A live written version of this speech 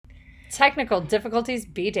Technical difficulties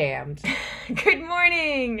be damned. Good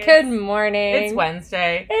morning. Good morning. It's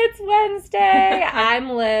Wednesday. It's Wednesday. I'm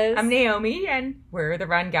Liz. I'm Naomi, and we're the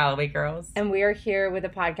Run Galloway Girls. And we are here with a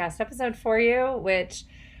podcast episode for you, which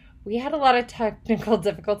we had a lot of technical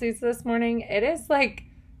difficulties this morning. It is like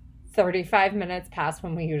 35 minutes past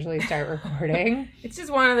when we usually start recording. It's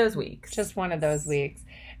just one of those weeks. Just one of those weeks.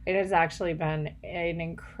 It has actually been an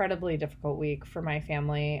incredibly difficult week for my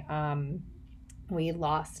family. We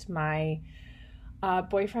lost my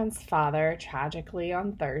boyfriend's father tragically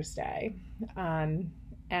on Thursday.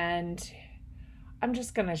 And I'm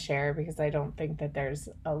just going to share because I don't think that there's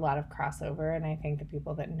a lot of crossover. And I think the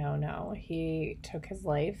people that know. He took his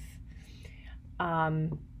life.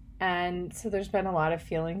 And so there's been a lot of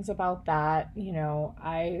feelings about that. You know,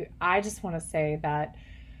 I just want to say that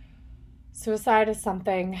suicide is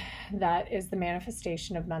something that is the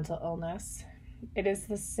manifestation of mental illness. It is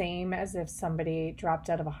the same as if somebody dropped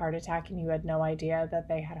out of a heart attack and you had no idea that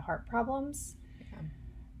they had heart problems. Yeah.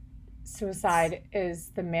 Suicide is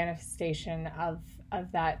the manifestation of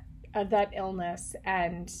that illness,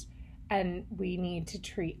 and we need to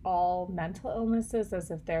treat all mental illnesses as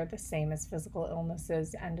if they're the same as physical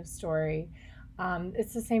illnesses. End of story.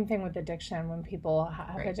 It's the same thing with addiction. When people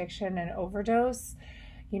have addiction and overdose,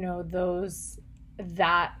 you know,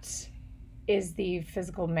 that is the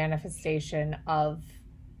physical manifestation of,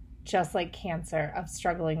 just like cancer, of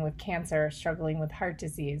struggling with cancer, struggling with heart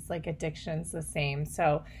disease. Like addiction's the same.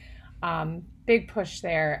 So big push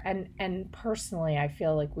there. And personally, I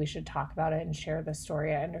feel like we should talk about it and share the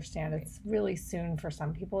story. I understand it's really soon for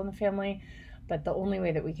some people in the family, but the only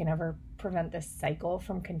way that we can ever prevent this cycle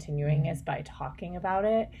from continuing is by talking about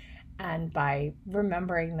it and by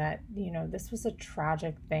remembering that, you know, this was a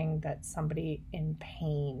tragic thing that somebody in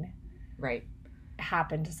pain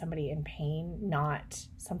happened to somebody in pain, not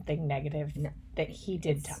something negative that he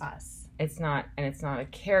did to us. It's not a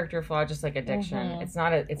character flaw, just like addiction.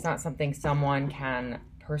 Mm-hmm. It's not something someone can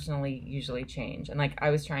personally usually change. And like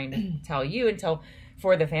I was trying to tell you and tell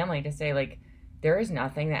for the family to say, like, there is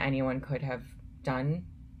nothing that anyone could have done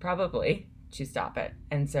probably to stop it.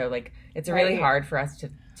 And so like it's really hard for us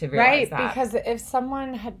to realize that. Because if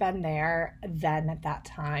someone had been there then at that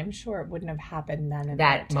time, sure, it wouldn't have happened then at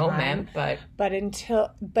that moment, but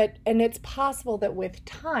and it's possible that with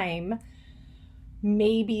time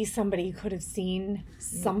maybe somebody could have seen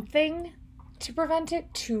something to prevent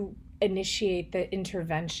it, to initiate the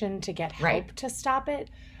intervention to get help to stop it,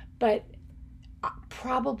 but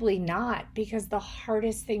probably not, because the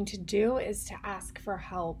hardest thing to do is to ask for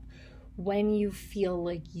help when you feel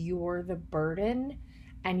like you're the burden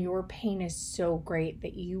and your pain is so great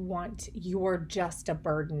that you're just a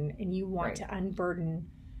burden and you want to unburden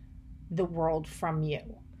the world from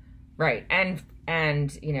you. Right.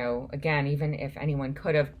 And, you know, again, even if anyone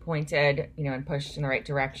could have pointed, you know, and pushed in the right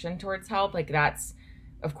direction towards help, like that's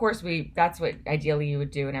what ideally you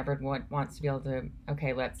would do, and everyone wants to be able to,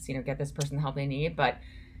 okay, let's, you know, get this person the help they need. But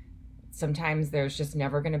sometimes there's just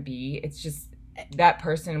never going to be, it's just, that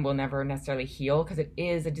person will never necessarily heal because it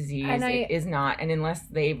is a disease. It is not. And unless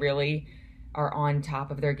they really are on top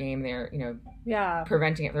of their game, they're, you know,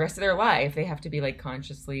 preventing it the rest of their life. They have to be like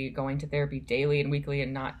consciously going to therapy daily and weekly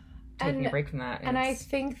and not taking a break from that. And I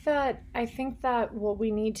think that what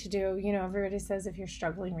we need to do, you know, everybody says if you're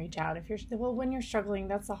struggling, reach out. When you're struggling,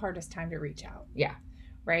 that's the hardest time to reach out. Yeah.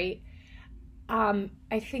 Right?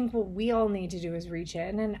 I think what we all need to do is reach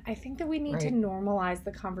in, and I think that we need to normalize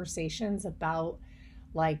the conversations about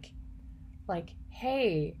like,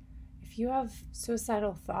 hey, if you have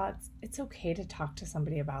suicidal thoughts, it's okay to talk to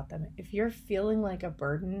somebody about them. If you're feeling like a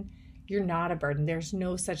burden, you're not a burden. There's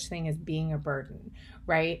no such thing as being a burden,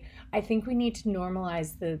 right? I think we need to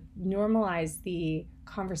normalize the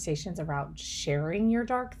conversations around sharing your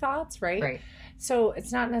dark thoughts, right? So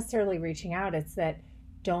it's not necessarily reaching out. It's that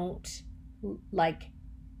don't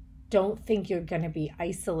think you're going to be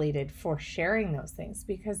isolated for sharing those things,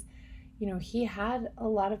 because, you know, he had a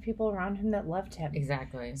lot of people around him that loved him.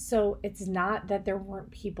 Exactly. So it's not that there weren't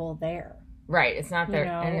people there. Right. It's not there.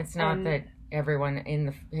 And it's not that everyone in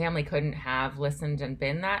the family couldn't have listened and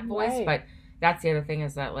been that voice. But that's the other thing,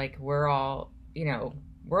 is that like we're all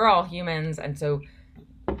humans. And so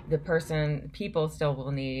people still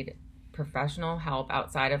will need professional help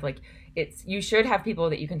outside of like, you should have people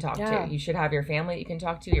that you can talk to. You should have your family that you can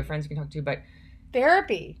talk to, your friends you can talk to, but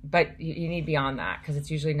therapy. But you need beyond that, because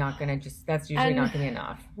it's usually not going to not going to be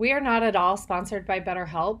enough. We are not at all sponsored by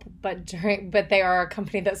BetterHelp, but they are a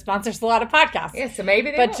company that sponsors a lot of podcasts. Yeah, so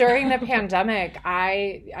maybe during the pandemic,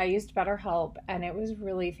 I used BetterHelp, and it was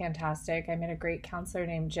really fantastic. I met a great counselor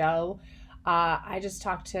named Joe. I just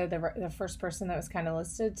talked to the first person that was kind of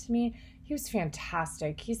listed to me. He was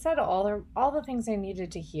fantastic. He said all the things I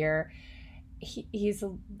needed to hear. He's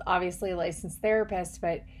obviously a licensed therapist,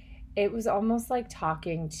 but it was almost like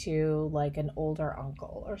talking to like an older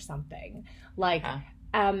uncle or something. Like,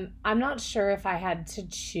 I'm not sure if I had to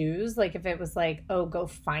choose, like if it was like, oh, go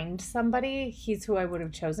find somebody, he's who I would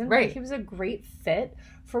have chosen. Right. But he was a great fit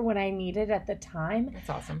for what I needed at the time. That's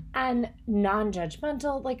awesome. And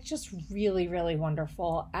non-judgmental, like just really, really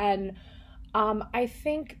wonderful. And I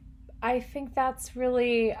think that's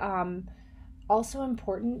really also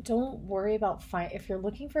important. Don't worry about if you're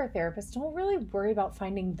looking for a therapist, don't really worry about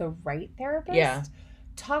finding the right therapist. Yeah.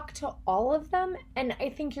 Talk to all of them, and I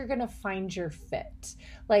think you're gonna find your fit.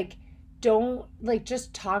 Like, don't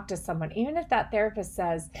just talk to someone, even if that therapist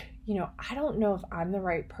says, I don't know if I'm the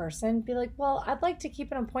right person. Be like, well, I'd like to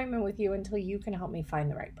keep an appointment with you until you can help me find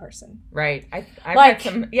the right person. Right. I've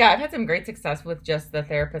had some great success with just the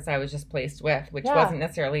therapist I was just placed with, which wasn't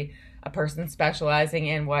necessarily a person specializing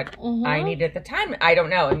in what I needed at the time. I don't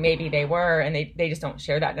know. And maybe they were, and they just don't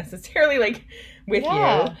share that necessarily like with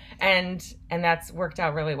you. And that's worked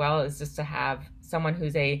out really well, is just to have someone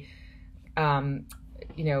who's a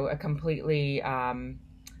completely,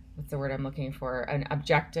 what's the word I'm looking for? An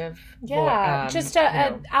objective. Just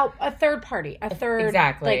a third party,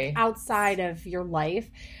 exactly, like outside of your life.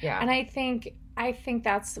 Yeah. And I think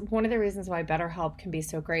that's one of the reasons why BetterHelp can be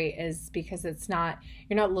so great, is because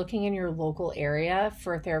you're not looking in your local area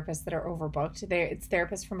for therapists that are overbooked. It's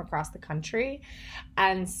therapists from across the country.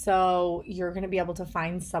 And so you're going to be able to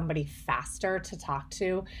find somebody faster to talk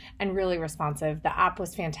to and really responsive. The app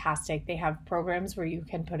was fantastic. They have programs where you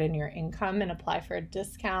can put in your income and apply for a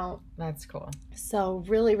discount. That's cool. So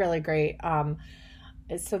really, really great.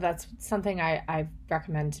 So that's something I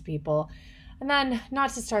recommend to people. And then,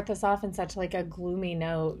 not to start this off in such like a gloomy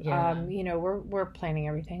note, we're planning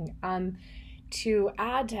everything. To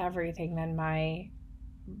add to everything, then my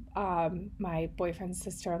boyfriend's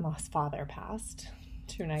sister-in-law's father passed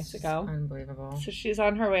 2 nights ago. Unbelievable. So she's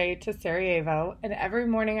on her way to Sarajevo, and every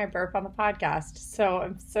morning I burp on the podcast. So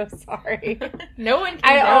I'm so sorry. No one can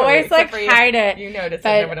I know, always hide it. You notice,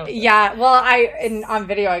 but no one else does. Yeah, well, on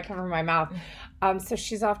video I cover my mouth. So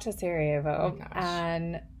she's off to Sarajevo,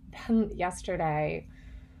 and then yesterday,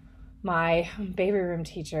 my baby room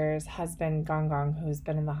teacher's husband, Gong, who's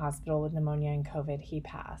been in the hospital with pneumonia and COVID, he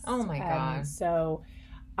passed. Oh my God. So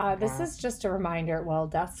this is just a reminder. Well,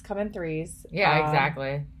 deaths come in threes. Yeah,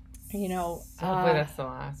 exactly. Hopefully that's the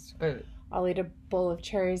last. But I'll eat a bowl of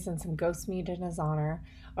cherries and some ghost meat in his honor.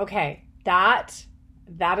 Okay, that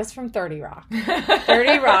is from 30 Rock.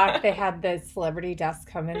 30 Rock, they had the celebrity deaths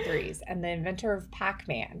come in threes, and the inventor of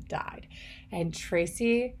Pac-Man died. And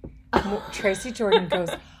Tracy Jordan goes,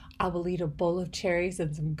 I will eat a bowl of cherries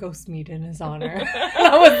and some ghost meat in his honor. And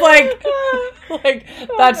I was like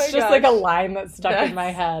that's just like a line that stuck in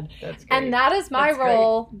my head. That's great. And that is my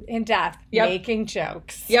role in death, making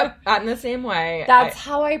jokes. Yep, I'm the same way. That's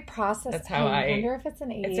how I process. That's how I wonder if it's an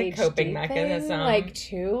ADHD it's a coping mechanism.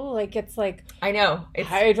 It's like, I know.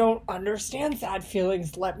 I don't understand sad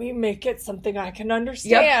feelings. Let me make it something I can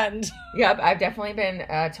understand. Yep, I've definitely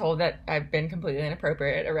been told that I've been completely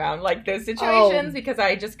inappropriate around like those situations because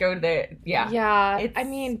I just go to the I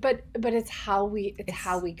mean, but it's how we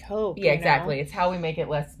cope. Yeah, exactly. It's how we make it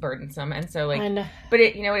less burdensome. And so but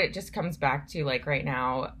it just comes back to like right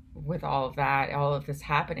now with all of this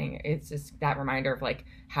happening, it's just that reminder of like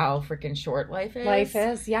how freaking short life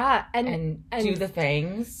is. Yeah. And do the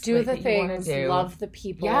things. Love the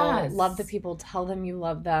people. Yes. Love the people. Tell them you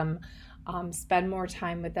love them. Spend more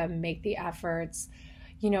time with them. Make the efforts.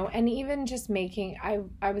 And even just making.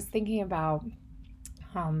 I was thinking about.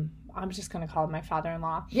 I'm just going to call him my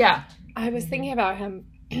father-in-law. Yeah. I was thinking about him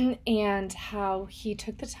and how he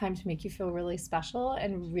took the time to make you feel really special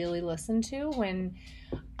and really listen to when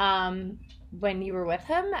you were with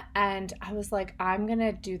him. And I was like, I'm going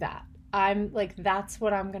to do that. I'm like, that's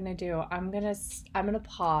what I'm going to do. I'm going to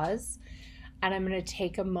pause, and I'm going to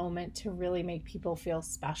take a moment to really make people feel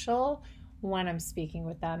special when I'm speaking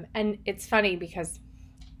with them. And it's funny because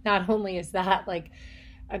not only is that like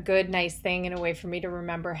a good, nice thing and a way for me to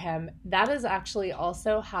remember him, that is actually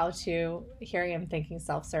also here I am thinking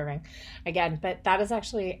self-serving again, but that is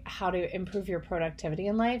actually how to improve your productivity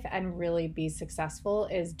in life and really be successful,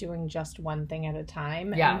 is doing just one thing at a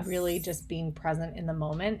time. Yes. And really just being present in the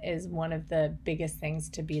moment is one of the biggest things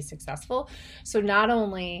to be successful. So not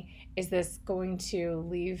only is this going to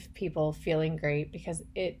leave people feeling great, because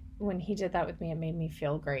when he did that with me, it made me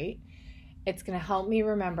feel great. It's going to help me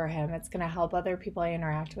remember him. It's going to help other people I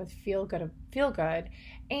interact with feel good.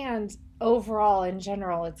 And overall, in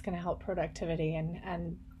general, it's going to help productivity.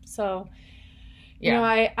 And so, you know,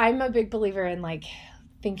 I'm a big believer in like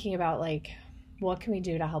thinking about like, what can we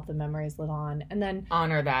do to help the memories live on? And then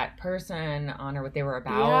honor that person, honor what they were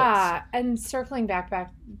about. Yeah. And circling back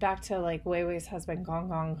to like Wei Wei's husband, Gong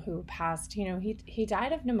Gong, who passed, you know, he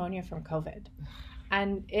died of pneumonia from COVID.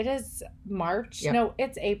 And it is March. Yep. No,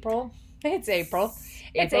 it's April. It's April.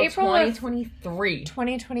 It's April 2023.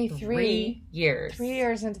 2023. 3 years. 3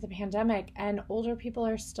 years into the pandemic, and older people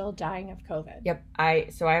are still dying of COVID. Yep. I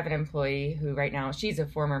have an employee who right now, she's a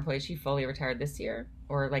former employee. She fully retired this year,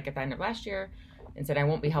 or like at the end of last year, and said, I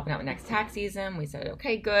won't be helping out with next tax season. We said,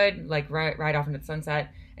 okay, good. Like right off into the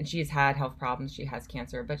sunset. And she's had health problems. She has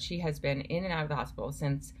cancer, but she has been in and out of the hospital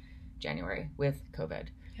since January with COVID.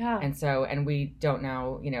 Yeah. And so, and we don't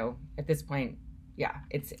know, you know, at this point, yeah,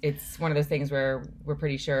 it's one of those things where we're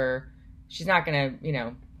pretty sure she's not going to, you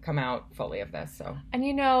know, come out fully of this. So, and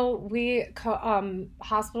you know,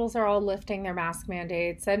 hospitals are all lifting their mask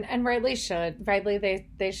mandates, and rightly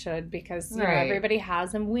they should, because you know, everybody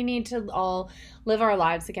has them. We need to all live our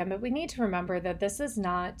lives again, but we need to remember that this is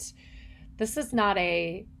not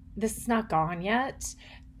gone yet,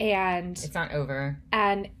 and it's not over.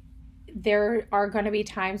 And there are going to be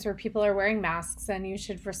times where people are wearing masks, and you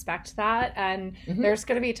should respect that. And there's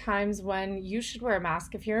going to be times when you should wear a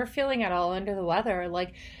mask. If you're feeling at all under the weather,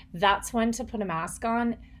 like, that's when to put a mask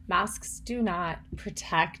on. Masks do not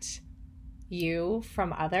protect you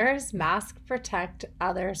from others. Masks protect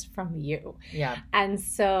others from you. Yeah. And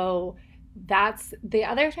so that's the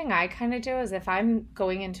other thing I kind of do is if I'm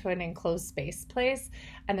going into an enclosed space place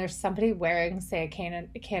and there's somebody wearing, say, a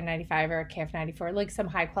KN95 or a KF94, like some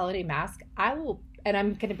high quality mask, and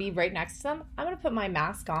I'm going to be right next to them, I'm going to put my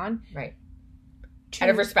mask on. Right. Out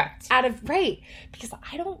of respect. Because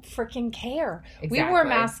I don't freaking care. Exactly. We wore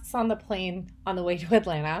masks on the plane on the way to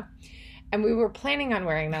Atlanta, and we were planning on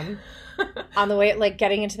wearing them on the way, like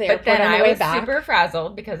getting into the airport on the way back. I was super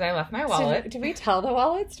frazzled because I left my wallet. So, did we tell the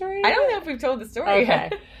wallet story? I don't know if we've told the story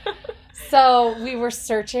yet. So we were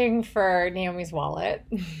searching for Naomi's wallet,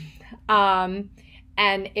 and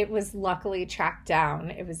it was luckily tracked down.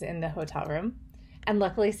 It was in the hotel room, and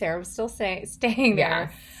luckily Sarah was still staying there.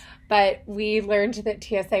 Yes. But we learned that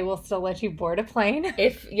TSA will still let you board a plane.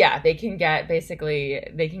 They can get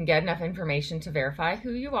enough information to verify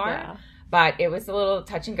who you are. Yeah. But it was a little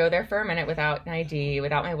touch and go there for a minute without an ID,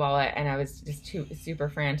 without my wallet, and I was just super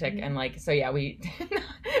frantic. And like, so yeah, we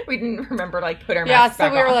didn't remember like put our masks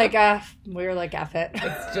back on. We were like, F it.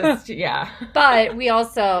 It's just, yeah. But we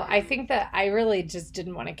also, I think that I really just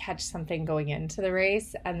didn't want to catch something going into the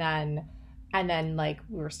race, and then like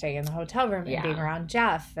we were staying in the hotel room and being around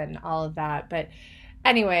Jeff and all of that. But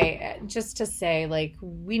anyway, just to say, like,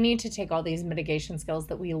 we need to take all these mitigation skills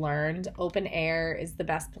that we learned. Open air is the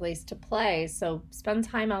best place to play. So spend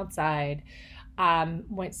time outside,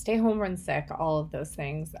 stay home, run sick, all of those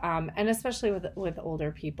things. And especially with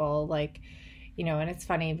older people, like, you know, and it's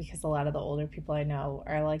funny because a lot of the older people I know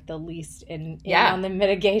are like the least in on the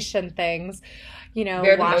mitigation things. You know,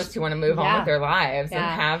 they're the most who want to move on with their lives and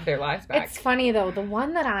have their lives back. It's funny though, the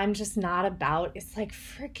one that I'm just not about is like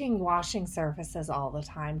freaking washing surfaces all the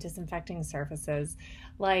time, disinfecting surfaces.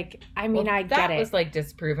 Like, I mean, I get it. That was like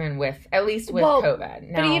disproven with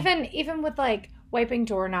COVID. No. But even with like wiping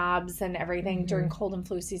doorknobs and everything during cold and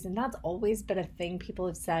flu season, that's always been a thing people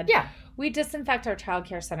have said. Yeah. We disinfect our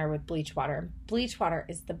childcare center with bleach water. Bleach water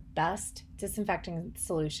is the best disinfecting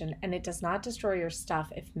solution, and it does not destroy your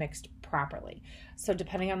stuff if mixed properly. So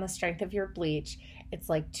depending on the strength of your bleach, it's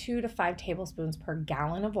like 2 to 5 tablespoons per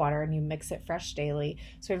gallon of water, and you mix it fresh daily.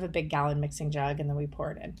 So we have a big gallon mixing jug, and then we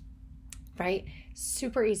pour it in. Right?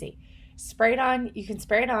 Super easy. Spray it on. You can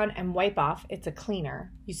spray it on and wipe off. It's a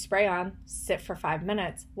cleaner. You spray on, sit for 5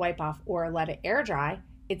 minutes, wipe off, or let it air dry.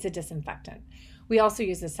 It's a disinfectant. We also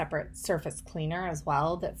use a separate surface cleaner as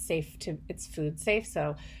well that's it's food safe.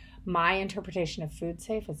 So my interpretation of food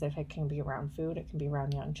safe is if it can be around food, it can be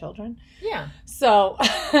around young children. Yeah. So,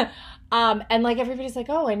 and like everybody's like,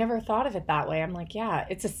 oh, I never thought of it that way. I'm like, yeah,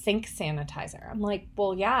 it's a sink sanitizer. I'm like,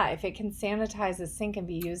 well, yeah, if it can sanitize a sink and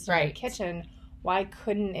be used in the kitchen, why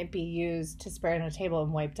couldn't it be used to spray on a table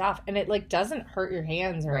and wiped off? And it like doesn't hurt your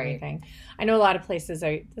hands or anything. I know a lot of places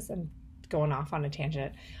I'm going off on a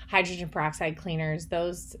tangent. Hydrogen peroxide cleaners,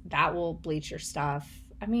 that will bleach your stuff.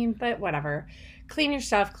 I mean, but whatever. Clean your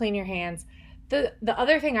stuff, clean your hands. The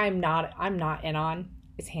other thing I'm not in on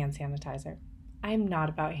is hand sanitizer. I'm not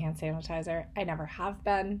about hand sanitizer. I never have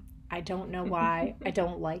been. I don't know why. I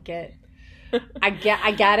don't like it. I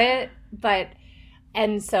get it, but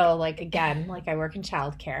And so, like, again, like I work in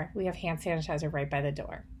childcare, we have hand sanitizer right by the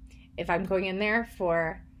door. If I'm going in there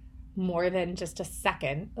for more than just a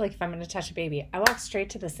second, like if I'm going to touch a baby, I walk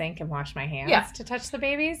straight to the sink and wash my hands to touch the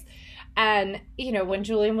babies. And, you know, when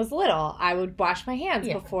Julian was little, I would wash my hands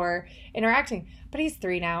before interacting. But he's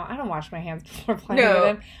 3 now. I don't wash my hands before playing with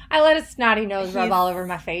him. I let his snotty nose rub all over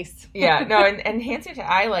my face. And hand sanitizer,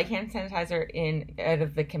 I like hand sanitizer out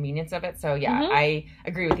of the convenience of it. So, I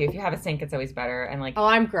agree with you. If you have a sink, it's always better. And like,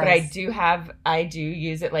 I'm gross. But I do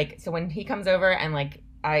use it, like, so when he comes over and like,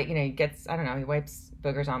 he gets, I don't know, he wipes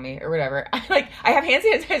boogers on me or whatever. I have hand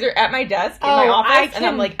sanitizer at my desk in my office, and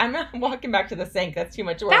I'm like, I'm not walking back to the sink. That's too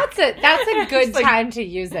much work. That's a good time to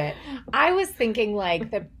use it. I was thinking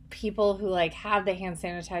like the people who like have the hand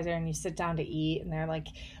sanitizer and you sit down to eat and they're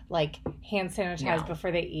like hand sanitized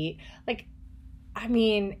before they eat. Like, I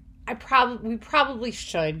mean, we probably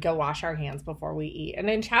should go wash our hands before we eat. And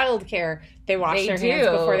in childcare, they wash their hands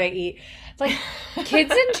before they eat. It's like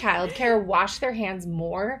kids in childcare wash their hands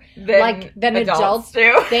more than adults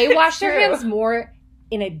do. They wash their hands more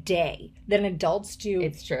in a day than adults do.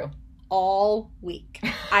 It's true. All week,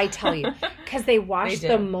 I tell you, because they wash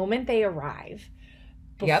the moment they arrive,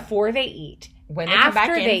 before they eat, when they come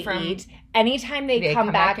back in eat, anytime they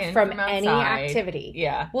come back from any activity.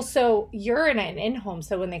 Yeah. Well, so you're in an in-home,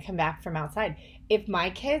 so when they come back from outside, if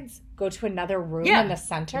my kids go to another room in the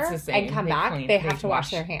center and come back, they have to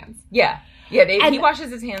wash their hands. Yeah. Yeah, he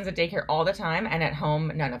washes his hands at daycare all the time, and at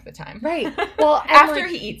home, none of the time. Right. Well, after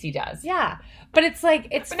he eats, he does. Yeah. But it's like,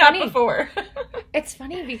 it's but funny. Not before. It's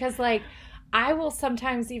funny because, like, I will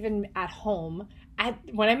sometimes even at home,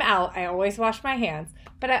 when I'm out, I always wash my hands.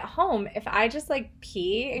 But at home, if I just like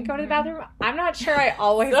pee and go to the bathroom, I'm not sure I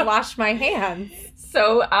always wash my hands.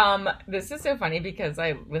 So this is so funny because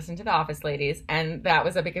I listened to The Office Ladies, and that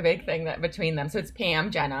was a big thing that between them. So it's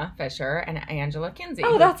Pam, Jenna Fisher, and Angela Kinsey.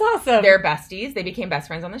 Oh, that's awesome. They're besties. They became best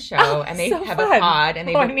friends on the show, and they have a pod.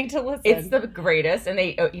 And I need to listen. It's the greatest. And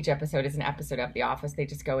each episode is an episode of The Office. They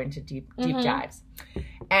just go into deep dives.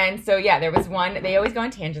 And so there was one. They always go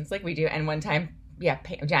on tangents like we do. And one time,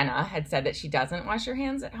 Jenna had said that she doesn't wash her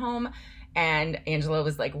hands at home. And Angela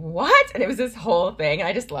was like, what? And it was this whole thing. And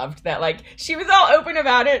I just loved that. Like, she was all open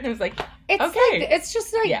about it. And it was like, it's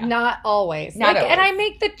just like not always. Not always. And I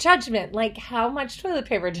make the judgment, like, how much toilet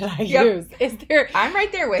paper did I use? Is there? I'm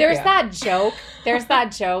right there with you. There's that joke. There's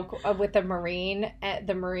that joke with the Marine and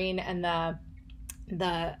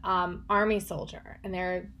the Army soldier. And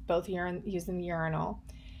they're both using the urinal.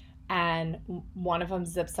 And one of them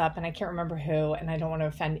zips up, and I can't remember who, and I don't want to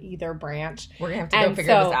offend either branch. We're going to have to go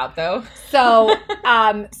figure this out, though.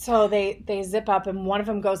 So they zip up, and one of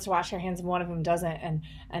them goes to wash their hands, and one of them doesn't.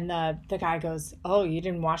 And the guy goes, oh,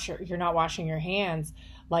 you're not washing your hands.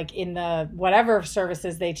 Like in the whatever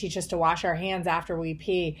services, they teach us to wash our hands after we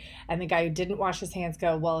pee. And the guy who didn't wash his hands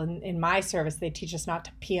well, in my service, they teach us not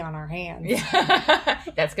to pee on our hands. Yeah.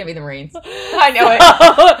 That's going to be the Marines. I know it.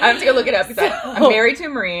 I have to go look it up because I'm married to a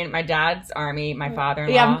Marine. My dad's Army. My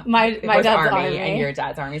father-in-law. Yeah, my dad's Army. And your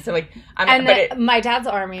dad's Army. So like, my dad's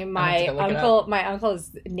Army. My uncle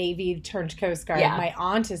is Navy turned Coast Guard. Yeah. My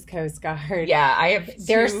aunt is Coast Guard. Yeah, I have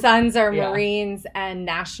their sons are Marines and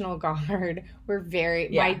National Guard. We're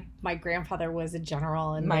very my grandfather was a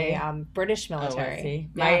general in the British military.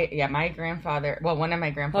 My grandfather. Well, one of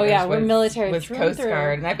my grandfathers. we're military. Was Coast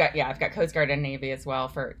Guard, and I've got Coast Guard and Navy as well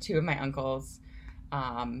for 2 of my uncles.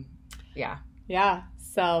 Yeah.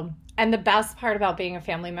 So, and the best part about being a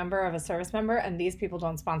family member of a service member, and these people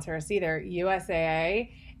don't sponsor us either.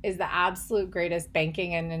 USAA is the absolute greatest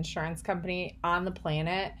banking and insurance company on the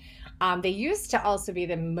planet. They used to also be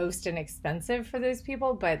the most inexpensive for those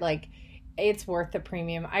people, but like, it's worth the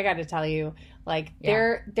premium. I got to tell you, like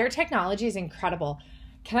their technology is incredible.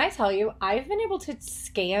 Can I tell you, I've been able to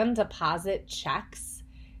scan deposit checks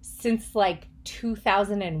since like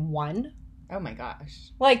 2001. Oh my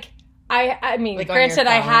gosh. Like, I mean, like granted,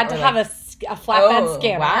 I had to have a flatbed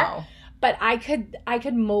scanner, wow. but I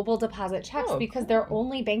could mobile deposit checks because they're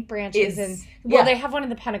only bank branches they have one in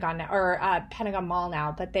the Pentagon now, or Pentagon Mall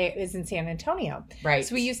now, but is in San Antonio. Right.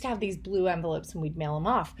 So we used to have these blue envelopes and we'd mail them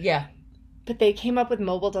off. Yeah. But they came up with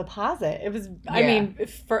mobile deposit. It was,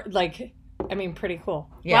 pretty cool.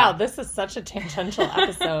 Yeah. Wow, this is such a tangential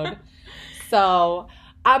episode. So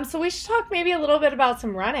we should talk maybe a little bit about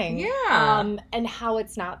some running. Yeah. And how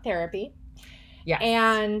it's not therapy. Yeah.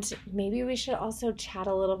 And maybe we should also chat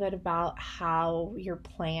a little bit about how your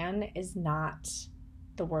plan is not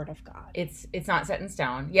the word of God. It's not set in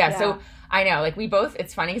stone. Yeah. So I know, like, we both,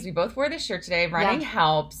 it's funny because we both wore this shirt today. Running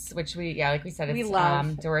helps, which like we said, it's, we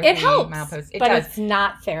love. Dorothy it helps, Milepost. But does. It's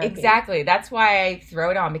not therapy. Exactly. That's why I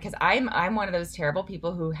throw it on, because I'm one of those terrible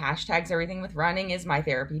people who hashtags everything with running is my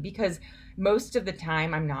therapy, because most of the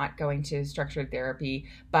time I'm not going to structured therapy,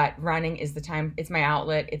 but running is the time, it's my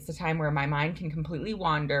outlet. It's the time where my mind can completely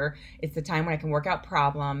wander. It's the time when I can work out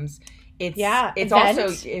problems. It's vent.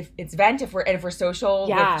 Also, if it's vent, if we're social,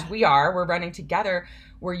 which we're running together,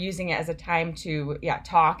 we're using it as a time to,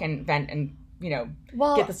 talk and vent and,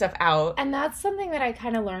 get the stuff out. And that's something that I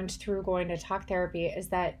kind of learned through going to talk therapy, is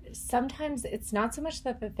that sometimes it's not so much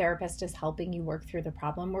that the therapist is helping you work through the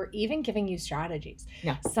problem or even giving you strategies.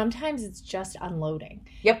 No. Sometimes it's just unloading.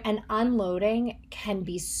 Yep. And unloading can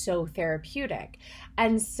be so therapeutic.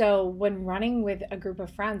 And so when running with a group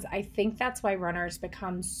of friends, I think that's why runners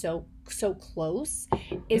become so close,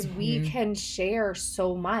 is we can share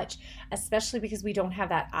so much, especially because we don't have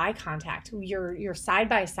that eye contact. You're side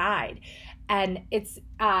by side. And it's,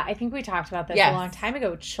 I think we talked about this a long time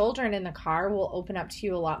ago. Children in the car will open up to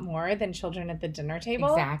you a lot more than children at the dinner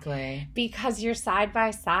table. Exactly. Because you're side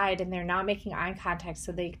by side and they're not making eye contact.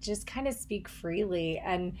 So they just kind of speak freely.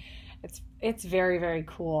 And it's very, very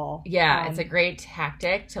cool. Yeah, it's a great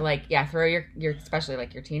tactic to throw your especially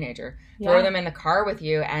like your teenager, throw them in the car with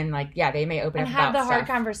you, and they may open up and have the hard stuff.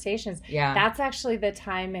 Conversations. Yeah, that's actually the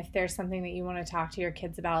time, if there's something that you want to talk to your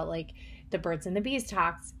kids about, like the birds and the bees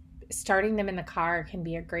talks. Starting them in the car can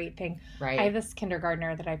be a great thing. Right. I have this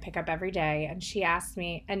kindergartner that I pick up every day, and she asked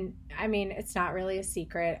me, and I mean, it's not really a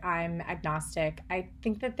secret. I'm agnostic. I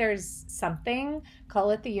think that there's something,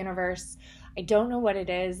 call it the universe. I don't know what it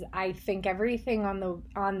is. I think everything on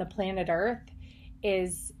the planet Earth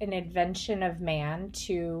is an invention of man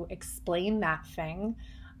to explain that thing.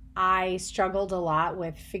 I struggled a lot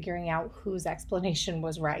with figuring out whose explanation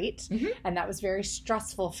was right, and that was very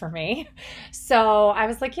stressful for me. So I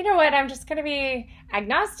was like, you know what? I'm just going to be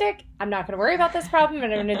agnostic. I'm not going to worry about this problem,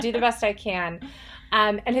 and I'm going to do the best I can.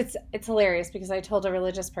 And it's hilarious because I told a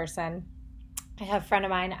religious person, I have a friend of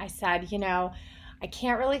mine, I said, I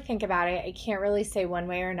can't really think about it. I can't really say one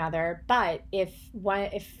way or another. But if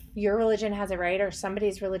your religion has it right, or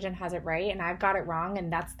somebody's religion has it right, and I've got it wrong,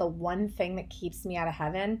 and that's the one thing that keeps me out of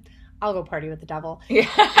heaven, I'll go party with the devil. Yeah.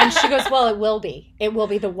 And she goes, well, it will be. It will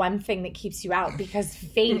be the one thing that keeps you out, because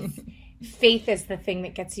faith is the thing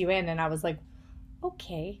that gets you in. And I was like,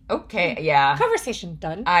 okay, yeah. Conversation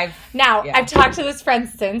done. I've talked to this friend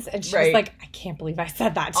since, and she was like, I can't believe I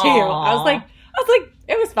said that to you. I was like,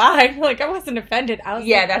 it was fine. Like, I wasn't offended. I was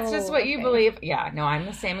that's just what you believe. Yeah, no, I'm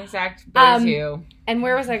the same exact as you. And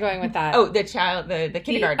where was I going with that? Oh, the child, the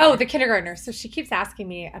kindergartner. The kindergartner. So she keeps asking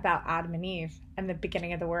me about Adam and Eve and the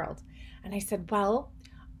beginning of the world. And I said, well,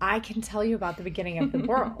 I can tell you about the beginning of the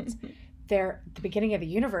world. The beginning of the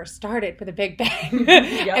universe started with a big bang.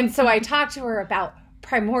 And so I talked to her about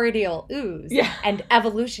primordial ooze and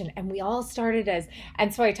evolution, and we all started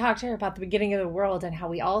and so I talked to her about the beginning of the world and how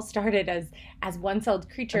we all started as one-celled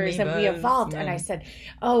creatures, and we evolved. And I said,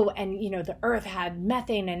 and the earth had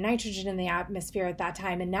methane and nitrogen in the atmosphere at that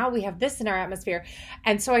time, and now we have this in our atmosphere.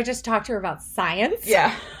 And so I just talked to her about science,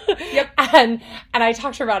 and I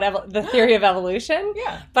talked to her about the theory of evolution,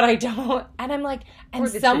 but I don't, and I'm like, and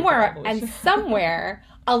somewhere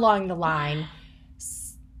along the line,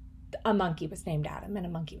 a monkey was named Adam and a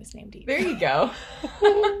monkey was named Eve. There you go.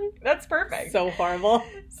 That's perfect. So horrible.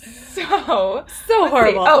 So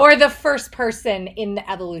horrible. Or the first person in the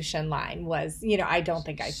evolution line was, I don't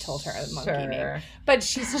think I told her a monkey name. But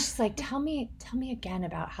she's just like, tell me again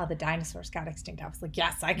about how the dinosaurs got extinct. I was like,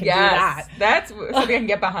 yes, I can do that. That's something I can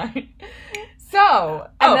get behind. So.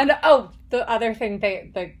 And then, the other thing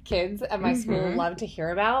the kids at my school love to hear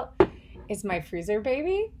about is my freezer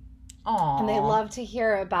baby. Aww. And they love to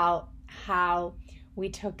hear about how we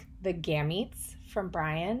took the gametes from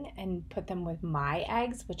Brian and put them with my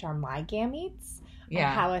eggs, which are my gametes, and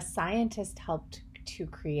how a scientist helped to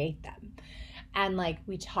create them. And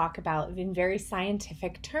we talk about in very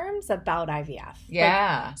scientific terms about IVF.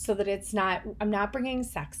 Yeah. So that I'm not bringing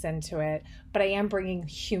sex into it, but I am bringing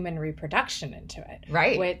human reproduction into it.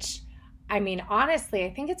 Right. Which, I mean, honestly,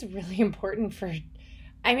 I think it's really important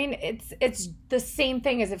it's the same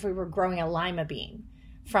thing as if we were growing a lima bean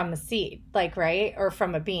from a seed, right? Or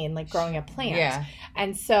from a bean, growing a plant. Yeah.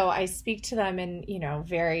 And so I speak to them in,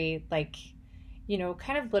 very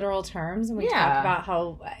kind of literal terms. And we talk about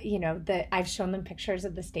how, that I've shown them pictures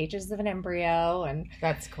of the stages of an embryo. And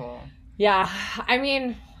that's cool. Yeah. I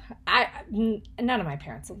mean, none of my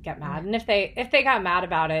parents will get mad, and if they got mad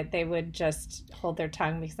about it, they would just hold their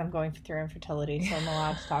tongue because I'm going through infertility, so I'm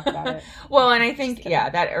allowed to talk about it. Well, and I think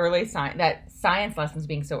that early science lessons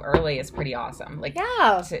being so early is pretty awesome. Like,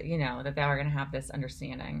 yeah, that they are going to have this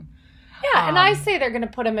understanding. Yeah, and I say they're going to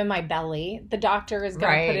put them in my belly. The doctor is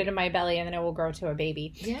going to put Right. it in my belly, and then it will grow to a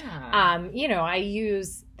baby. Yeah.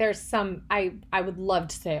 There's some, I would love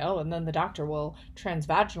to say, oh, and then the doctor will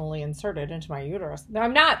transvaginally insert it into my uterus. No,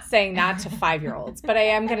 I'm not saying that to 5-year-olds, but I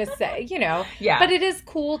am going to say, Yeah. But it is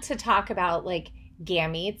cool to talk about, like,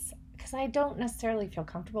 gametes, because I don't necessarily feel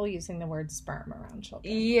comfortable using the word sperm around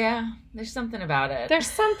children. Yeah, there's something about it. There's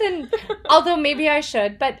something, although maybe I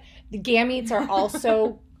should, but the gametes are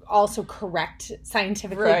also correct,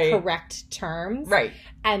 scientifically Right. correct terms. Right.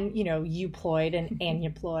 And, euploid and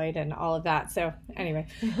aneuploid and all of that. So anyway,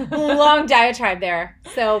 long diatribe there.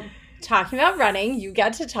 So talking about running, you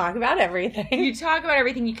get to talk about everything. You talk about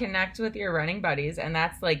everything, you connect with your running buddies, and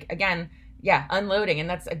that's like, again, yeah, unloading. And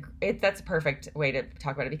that's a perfect way to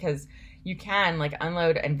talk about it, because you can like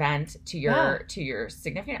unload and vent to your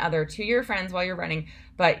significant other, to your friends while you're running,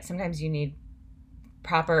 but sometimes you need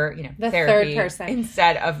proper, the therapy third person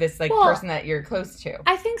instead of this person that you're close to.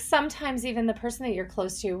 I think sometimes even the person that you're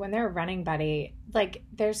close to, when they're a running buddy, like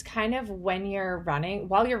there's kind of while you're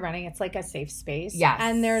running, it's like a safe space. Yes.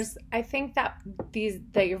 And I think that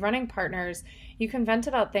your running partners, you can vent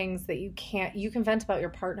about things that you can vent about your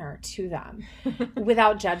partner to them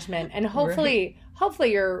without judgment. And hopefully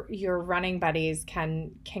your running buddies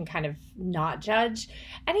can kind of not judge.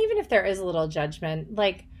 And even if there is a little judgment,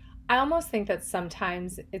 like, I almost think that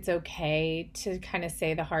sometimes it's okay to kind of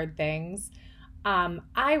say the hard things.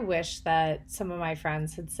 I wish that some of my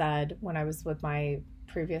friends had said, when I was with my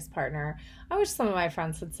previous partner, I wish some of my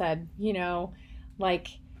friends had said, like,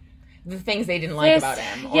 the things they didn't like about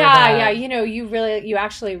him. You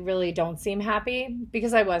actually really don't seem happy,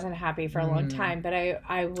 because I wasn't happy for a long time, but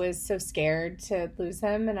I was so scared to lose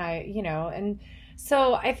him, and and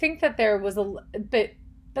so I think that there was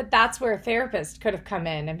but that's where a therapist could have come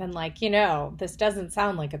in and been like, this doesn't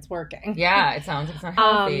sound like it's working. Yeah, it sounds like it's not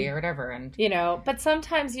healthy or whatever. And but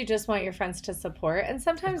sometimes you just want your friends to support, and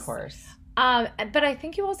sometimes, of course. But I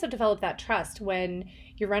think you also develop that trust when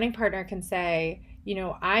your running partner can say,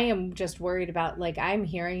 I am just worried about, like, I'm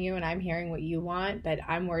hearing you and I'm hearing what you want, but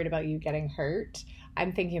I'm worried about you getting hurt.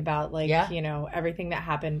 I'm thinking about, like, everything that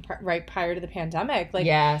happened right prior to the pandemic. Like,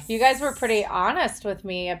 yes. You guys were pretty honest with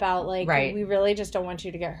me about, like, right. We really just don't want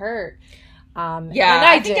you to get hurt.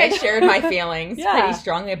 I think I shared my feelings pretty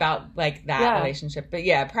strongly about, like, that relationship. But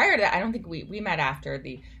yeah, prior to that, I don't think we met after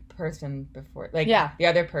the person before, like, the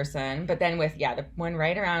other person. But then with, the one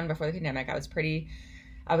right around before the pandemic, I was pretty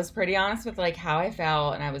honest with, like, how I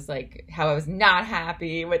felt, and I was like, how I was not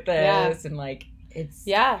happy with this, and, like, it's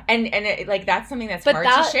and it, like, that's something that's hard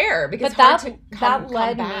to share, because it's hard to come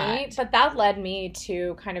back. But that led me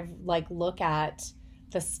to kind of, like, look at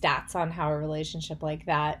the stats on how a relationship like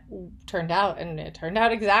that turned out, and it turned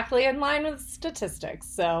out exactly in line with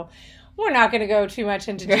statistics. So we're not going to go too much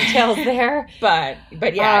into details there. but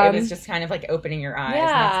yeah, it was just kind of like opening your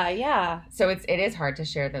eyes. So it is hard to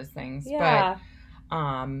share those things. But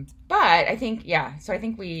I think so I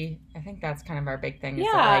think that's kind of our big thing. Is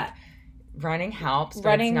that, like, running helps,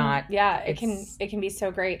 but it's not. It can be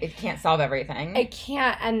so great. It can't solve everything. It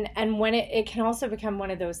can't, and when it can also become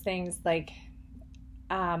one of those things, like,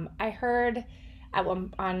 I heard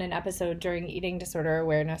on an episode during Eating Disorder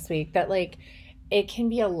Awareness Week that, like, it can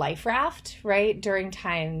be a life raft, right? During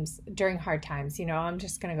hard times, I'm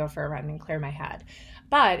just going to go for a run and clear my head.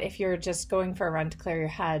 But if you're just going for a run to clear your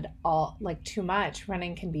head too much,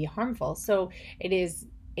 running can be harmful. So it is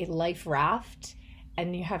a life raft,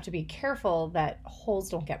 and you have to be careful that holes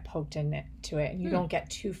don't get poked into it, and you don't get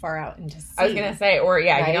too far out into sea. I was going to say, or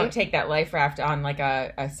you don't take that life raft on, like,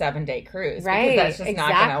 a 7-day cruise, right? Because that's just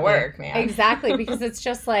not going to work, man. Exactly, because it's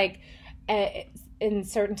just like, in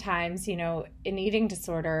certain times, in eating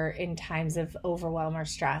disorder, in times of overwhelm or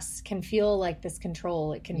stress, can feel like this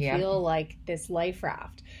control. It can feel like this life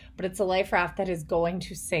raft, but it's a life raft that is going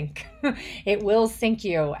to sink. It will sink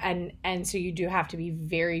you, and so you do have to be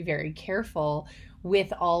very, very careful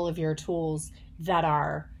with all of your tools that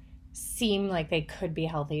seem like they could be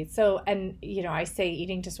healthy. So, and I say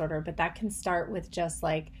eating disorder, but that can start with just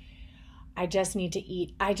like, I just need to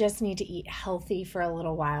eat healthy for a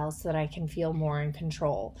little while so that I can feel more in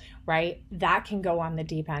control, right? That can go on the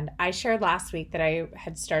deep end. I shared last week that I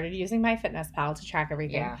had started using MyFitnessPal to track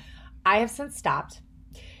everything. Yeah. I have since stopped.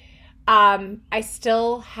 I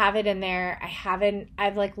still have it in there.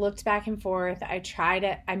 I've like looked back and forth.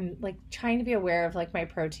 I'm like trying to be aware of, like, my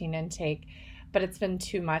protein intake, but it's been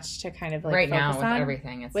too much to kind of like right focus now with on.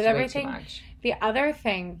 everything. It's with way everything. too much. The other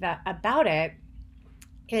thing that about it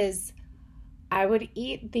is I would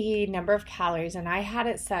eat the number of calories, and I had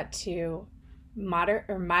it set to moderate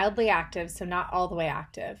or mildly active, so not all the way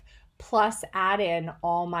active, plus add in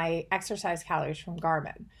all my exercise calories from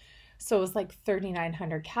Garmin. So it was like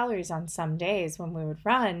 3,900 calories on some days when we would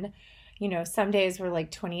run. You know, some days were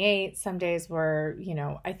like 28, some days were, you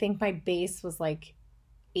know, I think my base was like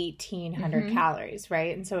 1,800 calories,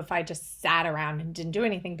 right? And so if I just sat around and didn't do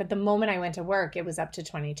anything, but the moment I went to work, it was up to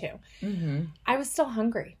 22. I was still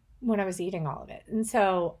hungry when I was eating all of it. And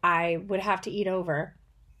so I would have to eat over.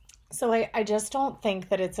 So I just don't think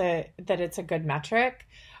that it's a good metric,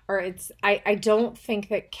 or I don't think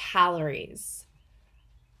that calories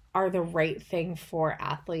are the right thing for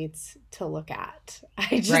athletes to look at.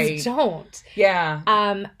 I just don't. Yeah.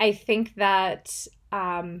 I think that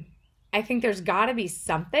I think there's got to be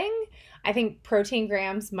something. I think protein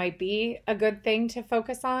grams might be a good thing to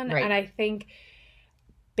focus on, and I think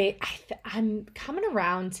I'm coming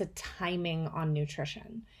around to timing on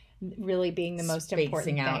nutrition really being the most important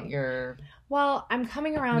thing. Out your I'm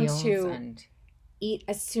coming around to eat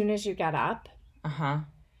as soon as you get up.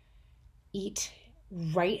 Eat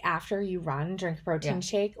right after you run, drink a protein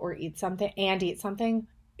shake, or eat something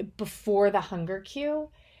before the hunger cue,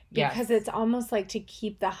 because it's almost like to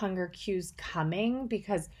keep the hunger cues coming,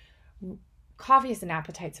 because coffee is an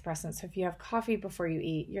appetite suppressant. So if you have coffee before you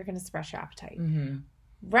eat, you're going to suppress your appetite.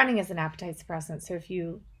 Running is an appetite suppressant. So if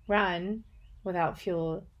you run without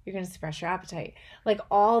fuel, you're going to suppress your appetite. Like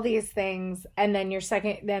all these things. And then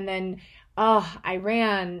I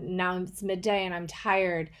ran, now it's midday and I'm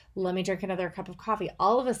tired. Let me drink another cup of coffee.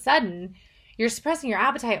 All of a sudden, you're suppressing your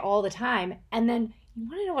appetite all the time. And then you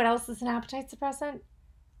want to know what else is an appetite suppressant?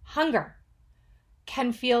 Hunger.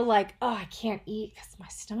 Can feel like, oh, I can't eat because my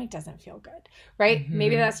stomach doesn't feel good, right?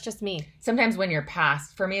 Maybe that's just me. Sometimes when you're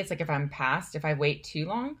past, for me, it's like if I wait too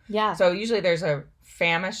long. Yeah. So usually there's a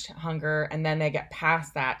famished hunger, and then they get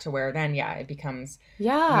past that to where then, it becomes, you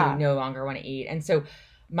no longer want to eat. And so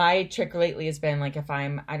my trick lately has been like, if I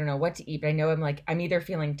don't know what to eat, but I know I'm either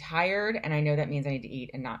feeling tired, and I know that means I need to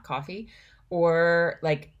eat and not coffee, or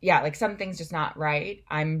like something's just not right.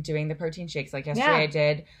 I'm doing the protein shakes. Like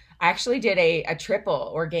yesterday I actually did a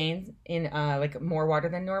triple Orgain in like more water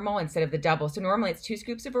than normal instead of the double. So normally it's 2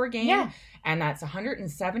 scoops of Orgain, and that's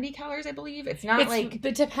 170 calories, I believe.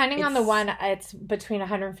 But depending on the one, it's between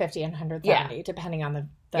 150 and 170, depending on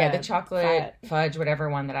the chocolate fudge, whatever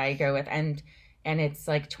one that I go with, and it's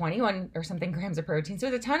like 21 or something grams of protein. So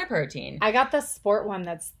it's a ton of protein. I got the sport one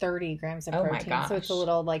that's 30 grams of protein. Oh my gosh. So it's a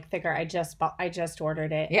little like thicker. I just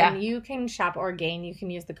ordered it. Yeah. And you can shop Orgain. You can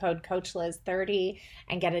use the code CoachLiz30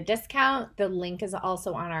 and get a discount. The link is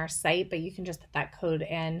also on our site, but you can just put that code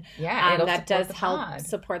in. Yeah. That does help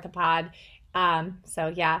support the pod.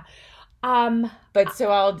 So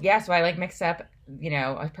I like mix up,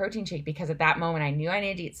 a protein shake, because at that moment I knew I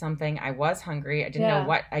needed to eat something. I was hungry. I didn't know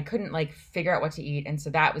what, I couldn't like figure out what to eat. And so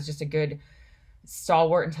that was just a good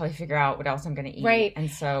stalwart until I figure out what else I'm going to eat. Right.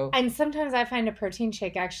 And sometimes I find a protein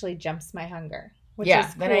shake actually jumps my hunger, which is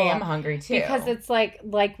cool. Then I am hungry too. Because it's like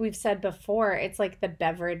we've said before, it's like the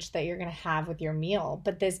beverage that you're going to have with your meal.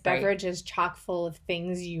 But this beverage is chock full of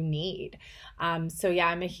things you need. I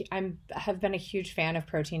have been a huge fan of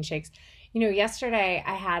protein shakes. Yesterday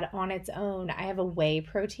I had on its own, I have a whey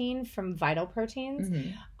protein from Vital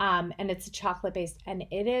Proteins, and it's a chocolate based, and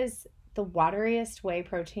it is the wateriest whey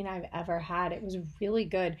protein I've ever had. It was really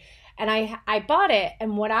good. And I bought it,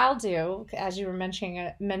 and what I'll do, as you were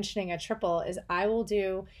mentioning a triple, is I will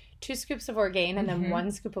do 2 scoops of Orgain and then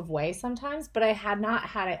 1 scoop of whey sometimes, but I had not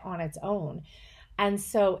had it on its own. And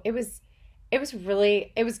so it was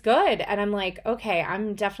good. And I'm like, okay,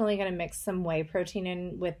 I'm definitely going to mix some whey protein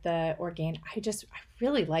in with the Orgain. I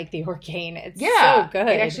really like the Orgain. It's so good.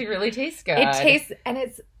 It actually really tastes good. It tastes, and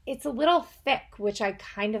it's a little thick, which I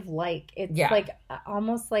kind of like. It's like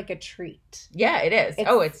almost like a treat. Yeah, it is.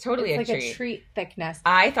 It's totally a treat. It's like a treat thickness.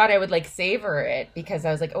 I thought I would like savor it because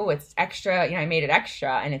I was like, it's extra. I made it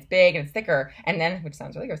extra, and it's big and it's thicker. And then, which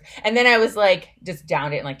sounds really gross. And then I was like, just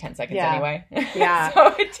downed it in like 10 seconds anyway. Yeah.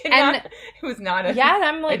 So it was not a. Yeah, and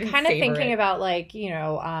I'm like kind of thinking about like,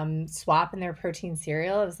 Swap and their protein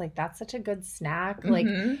cereal. I was like, that's such a good snack. Like,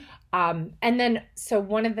 and then, so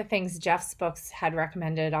one of the things Jeff's books had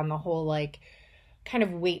recommended on the whole, like, kind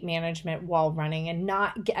of weight management while running and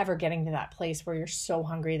not ever getting to that place where you're so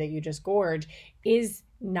hungry that you just gorge is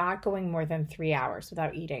not going more than 3 hours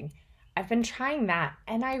without eating. I've been trying that,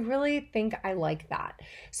 and I really think I like that.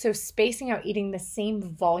 So spacing out, eating the same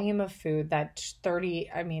volume of food,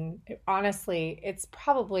 honestly, it's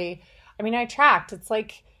probably, I mean, I tracked. It's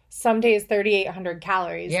like some days 3,800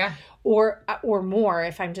 calories. Yeah. Or more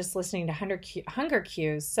if I'm just listening to hunger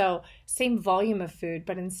cues. So same volume of food,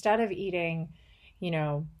 but instead of eating,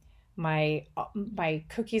 my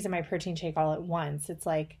cookies and my protein shake all at once, it's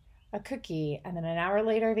like a cookie and then an hour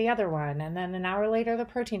later the other one and then an hour later the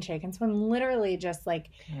protein shake. And so I'm literally just like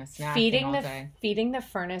feeding the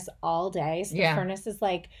furnace all day. So the furnace is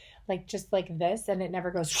like just like this, and it never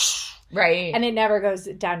goes right, and it never goes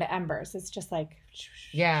down to embers. It's just like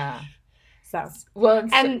So,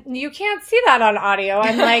 and you can't see that on audio.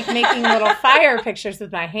 I'm like making little fire pictures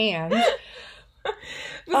with my hands.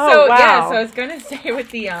 So I was going to say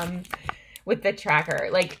with the tracker,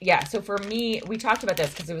 so for me, we talked about this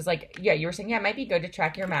because it was like, you were saying, it might be good to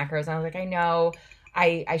track your macros. And I was like, I know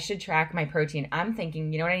I should track my protein. I'm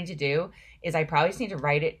thinking, what I need to do is I probably just need to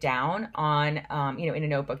write it down on, in a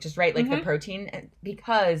notebook, just write the protein,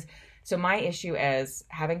 because so my issue is,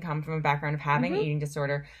 having come from a background of having an eating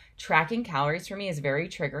disorder, tracking calories for me is very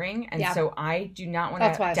triggering. And so I do not want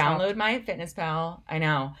to download my MyFitnessPal. I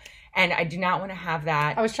know. And I do not want to have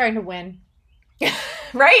that. I was trying to win.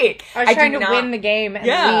 Right. I was trying to win the game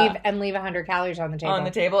and leave 100 calories on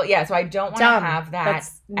the table. Yeah. So I don't want to have that.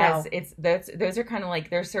 Those are kind of like,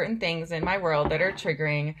 there's certain things in my world that are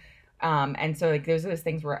triggering. And so those are those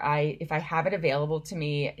things where if I have it available to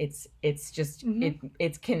me, it's just,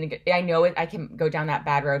 I know I can go down that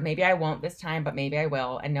bad road. Maybe I won't this time, but maybe I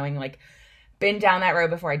will. And knowing been down that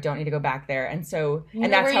road before, I don't need to go back there. And so,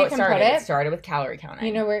 and that's how it started. It started with calorie counting.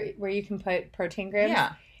 You know where you can put protein grams?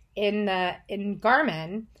 Yeah. In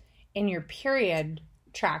Garmin, in your period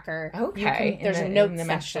tracker. Okay. There's a notes in the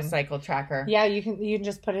menstrual cycle tracker. Yeah, you can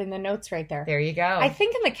just put it in the notes right there. There you go. I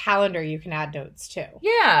think in the calendar you can add notes too.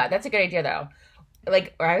 Yeah, that's a good idea though.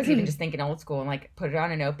 Or I was even just thinking old school and put it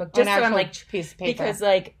on a notebook, just so I'm piece of paper. Because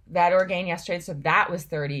that Orgain yesterday, so that was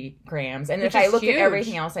 30 grams. And if I look at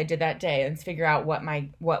everything else I did that day and figure out what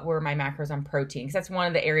were my macros on protein, because that's one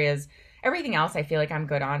of the areas. Everything else I feel like I'm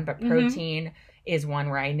good on, but protein is one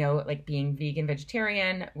where I know, being vegan,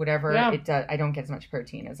 vegetarian, whatever, it does, I don't get as much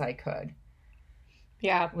protein as I could.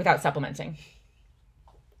 Yeah. Without supplementing.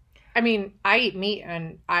 I mean, I eat meat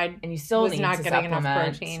and you still was need not to getting supplement.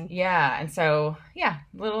 enough protein. Yeah. And so,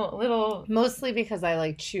 little. Mostly because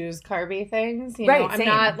I choose carby things. Right, I'm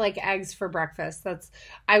not eggs for breakfast.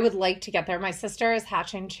 I would like to get there. My sister is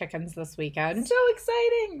hatching chickens this weekend. So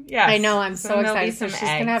exciting. Yeah. I know. I'm so excited. So she's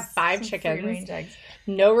going to have 5 chickens.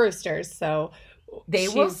 No roosters. So they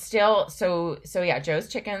will still, Joe's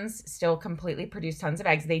chickens still completely produce tons of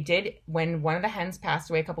eggs. They did when one of the hens passed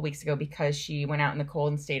away a couple weeks ago because she went out in the cold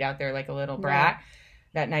and stayed out there like a little brat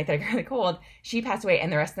that night that I got in the cold. She passed away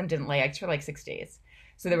and the rest of them didn't lay eggs for 6 days.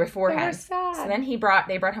 So there were 4 hens. Sad. So then they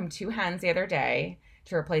brought home 2 hens the other day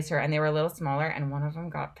to replace her, and they were a little smaller, and one of them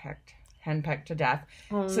got henpecked to death.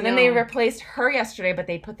 Then they replaced her yesterday, but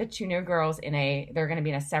they put the 2 new girls they're going to be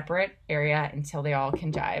in a separate area until they all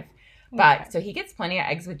can jive. But so he gets plenty of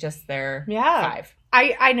eggs with just their 5.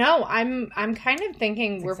 I know. I'm kind of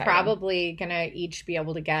thinking we're probably gonna each be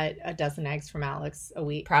able to get a dozen eggs from Alex a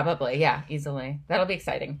week. Probably, yeah, easily. That'll be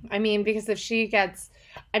exciting. I mean, because if she gets,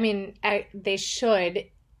 they should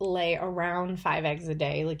lay around 5 eggs a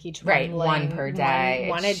day, each one one per day,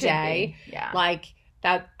 one a day. Yeah,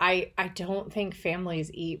 that. I don't think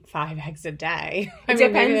families eat 5 eggs a day. It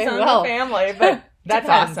depends on the family, but. That's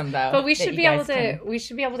awesome, though. But we should be able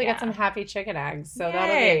to get some happy chicken eggs. So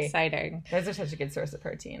that'll be exciting. Those are such a good source of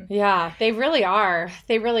protein. Yeah, they really are.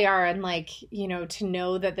 They really are. And to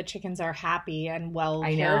know that the chickens are happy and well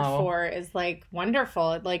cared for is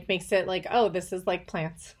wonderful. It makes it this is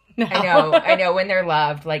plants. No. I know when they're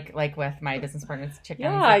loved, like with my business partner's chickens.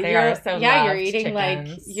 Yeah, they are so loved. You're eating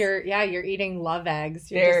chickens. you're eating love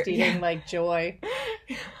eggs. You're just eating joy.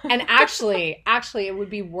 And actually, it would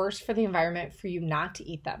be worse for the environment for you not to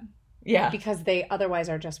eat them. Yeah, because they otherwise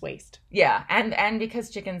are just waste. Yeah, and because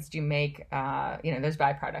chickens do make there's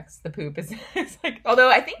byproducts. The poop is although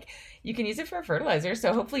I think you can use it for fertilizer.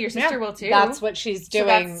 So hopefully your sister will too. That's what she's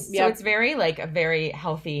doing. So it's very a very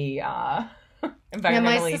healthy.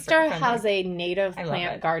 My sister has a native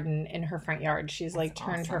plant garden in her front yard. She's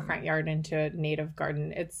turned her front yard into a native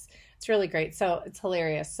garden. It's really great. So it's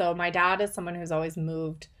hilarious. So my dad is someone who's always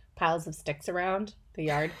moved piles of sticks around the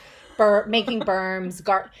yard, making berms.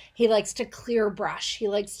 He likes to clear brush. He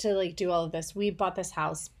likes to do all of this. We bought this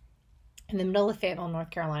house in the middle of Fayetteville,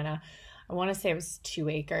 North Carolina. I want to say it was 2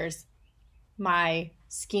 acres. My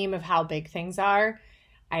scheme of how big things are,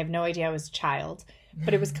 I have no idea. I was a child.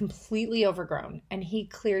 But it was completely overgrown. And he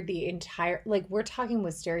cleared the entire, we're talking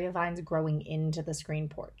wisteria vines growing into the screen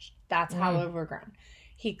porch. That's how overgrown.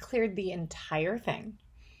 He cleared the entire thing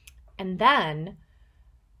And then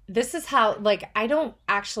this is how, like, I don't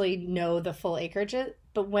actually know the full acreage,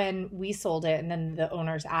 but when we sold it and then the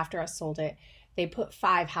owners after us sold it, they put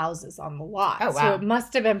 5 houses on the lot. Oh, wow. So it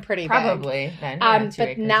must have been pretty Probably big. then.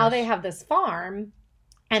 But now they have this farm,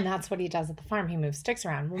 and that's what he does at the farm. He moves sticks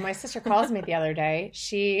around. Well, my sister calls me the other day.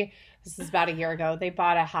 This is about a year ago. They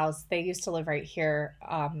bought a house. They used to live right here,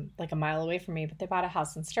 like a mile away from me, but they bought a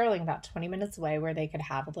house in Sterling about 20 minutes away where they could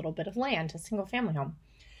have a little bit of land, a single family home.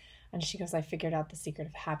 And she goes, I figured out the secret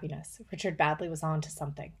of happiness. Richard Badley was on to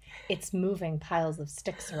something. It's moving piles of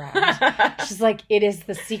sticks around. She's like, it is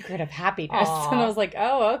the secret of happiness. Aww. And I was like,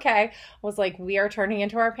 oh, okay. I was like, we are turning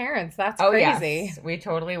into our parents. That's crazy. Yes, we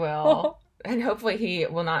totally will. And hopefully he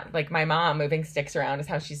will not, like my mom moving sticks around is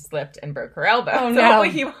how she slipped and broke her elbow. Oh, so no.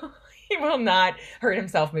 He will not hurt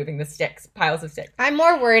himself moving the sticks, piles of sticks. I'm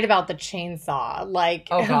more worried about the chainsaw. Like,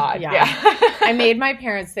 oh God, yeah. I made my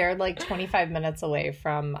parents, they're like 25 minutes away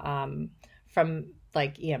from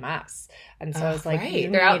like EMS, and so I was like,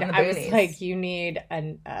 right. They're out in the boonies. I was like, you need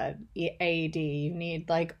an AED, you need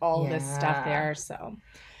like all this stuff there. So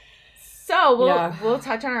we'll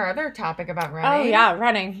touch on our other topic about running. Oh yeah,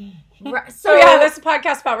 running. So this is a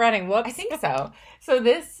podcast about running. Whoops. I think so. So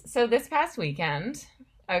this past weekend.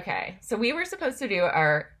 Okay, so we were supposed to do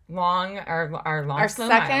our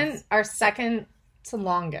second to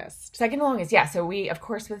longest. Second longest, yeah. So we, of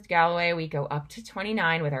course, with Galloway, we go up to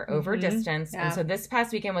 29 with our over distance. Yeah. And so this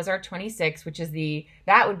past weekend was our 26, which is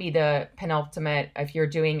that would be the penultimate. If you're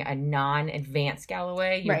doing a non-advanced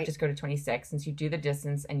Galloway, you just go to 26 since you do the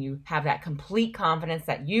distance and you have that complete confidence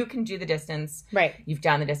that you can do the distance. Right. You've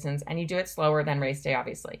done the distance and you do it slower than race day,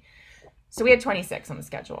 obviously. So we had 26 on the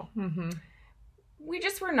schedule. Mm-hmm. We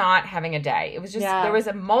just were not having a day. It was just there was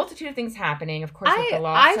a multitude of things happening. Of course, with the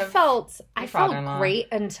loss I felt great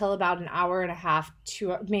until about an hour and a half,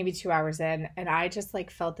 maybe 2 hours in, and I just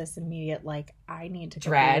like felt this immediate like I need to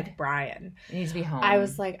go be with Brian. You need to be home. I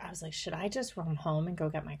was like, should I just run home and go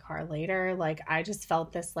get my car later? Like I just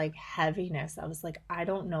felt this like heaviness. I was like, I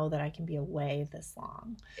don't know that I can be away this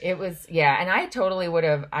long. It was and I totally would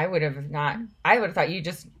have. I would have thought you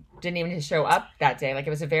just didn't even show up that day. Like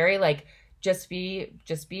it was a very like. Just be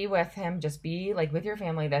with him. Just be like with your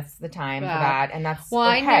family. That's the time for that, and that's well.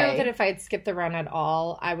 Okay. I knew that if I'd skipped the run at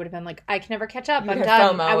all, I would have been like, I can never catch up. I'm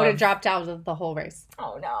done. I would have dropped out of the whole race.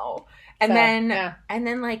 Oh no! And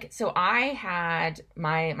then like so, I had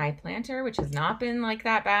my plantar, which has not been like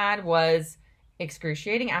that bad, was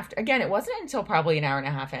excruciating. After again, it wasn't until probably an hour and a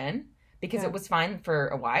half in because it was fine for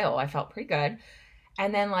a while. I felt pretty good.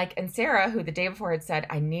 And then, and Sarah, who the day before had said,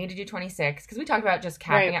 I need to do 26, because we talked about just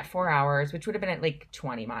capping at 4 hours, which would have been at,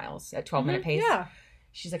 20 miles at 12-minute pace. Yeah.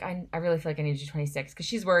 She's like, I really feel like I need to do 26, because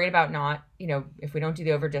she's worried about not, if we don't do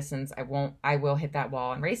the over distance, I will hit that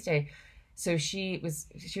wall on race day. So she was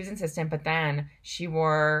insistent, but then she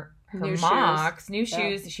wore her new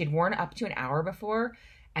shoes that she'd worn up to an hour before,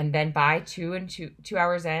 and then by 2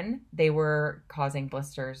 hours in, they were causing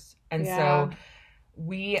blisters. And so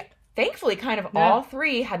we... Thankfully, kind of all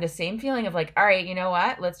three had the same feeling of like, all right, you know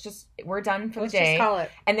what? We're done for the day. Just call it.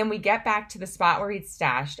 And then we get back to the spot where we'd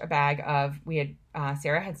stashed a bag of,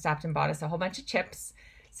 Sarah had stopped and bought us a whole bunch of chips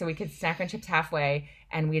so we could snack on chips halfway.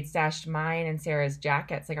 And we had stashed mine and Sarah's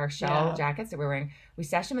jackets, like our shell jackets that we were wearing. We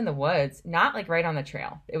stashed them in the woods, not like right on the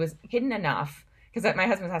trail. It was hidden enough. Because my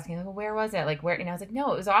husband was asking, well, where was it? Like where? And I was like,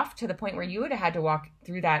 no, it was off to the point where you would have had to walk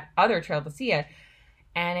through that other trail to see it.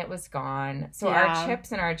 And it was gone. So our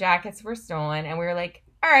chips and our jackets were stolen. And we were like,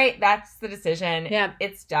 all right, that's the decision. Yeah.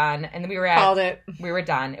 It's done. And then we were we were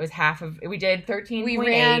done. It was we did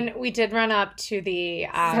 13.8. We did run up to the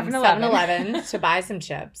 7-Eleven to buy some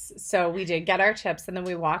chips. So we did get our chips and then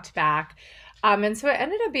we walked back. And so it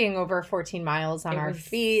ended up being over 14 miles on our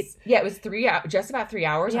feet. Yeah, it was just about 3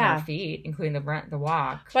 hours on our feet, including the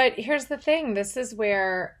walk. But here's the thing. This is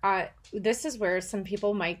where some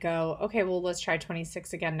people might go, okay, well, let's try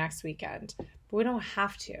 26 again next weekend. But we don't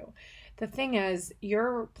have to. The thing is,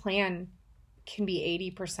 your plan can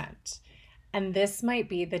be 80%. And this might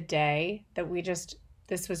be the day that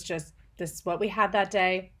this is what we had that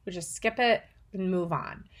day. We just skip it and move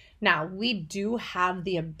on. Now, we do have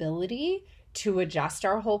the ability to adjust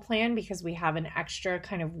our whole plan because we have an extra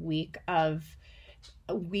kind of week of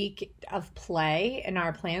play in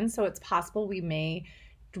our plan. So it's possible we may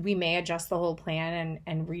adjust the whole plan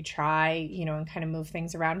and retry, and kind of move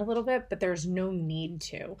things around a little bit, but there's no need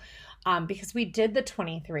to, because we did the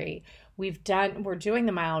 23. We're doing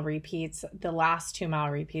the mile repeats, the last 2 mile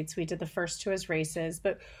repeats. We did the first 2 as races,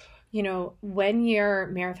 but when you're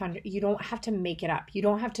marathon, you don't have to make it up. You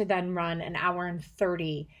don't have to then run an hour and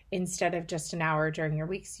 30 instead of just an hour during your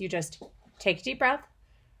weeks. You just take a deep breath,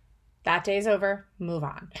 That day's over, move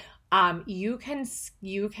on. You can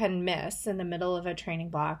miss in the middle of a training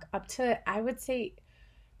block up to, I would say,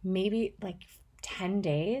 maybe like 10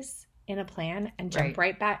 days in a plan and jump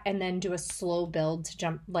right back, and then do a slow build to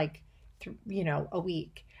jump like a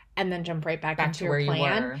week, and then jump right back into your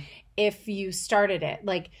plan. If you started it,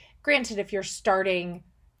 like, granted, if you're starting,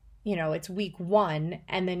 it's week 1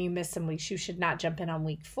 and then you miss some weeks, you should not jump in on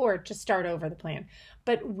week 4 to start over the plan.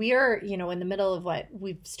 But we're, in the middle of what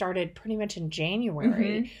we've started pretty much in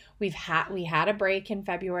January. Mm-hmm. We had a break in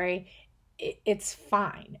February. It's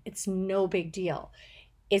fine. It's no big deal.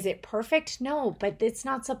 Is it perfect? No, but it's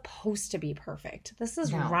not supposed to be perfect. This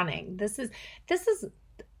is running. This is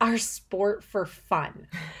our sport for fun.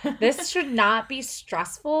 This should not be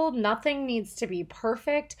stressful. Nothing needs to be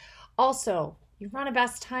perfect. Also, you run a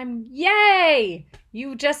best time. Yay!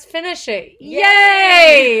 You just finish it.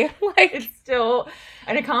 Yay! Like, it's still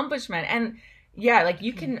an accomplishment. And yeah, like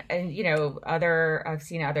you can, and I've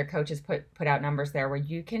seen other coaches put out numbers there where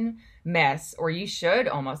you can miss, or you should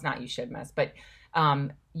almost, not you should miss, but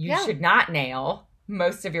you should not nail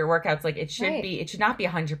most of your workouts. Like it should be, it should not be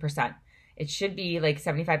 100%. It should be like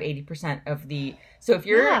 75, 80% of the, so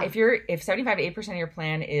if 75, 80% of your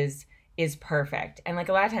plan is perfect. And like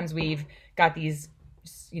a lot of times we've got these,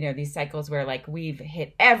 these cycles where like we've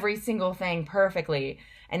hit every single thing perfectly.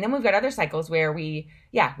 And then we've got other cycles where we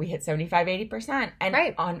hit 75, 80%.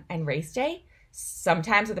 And on race day,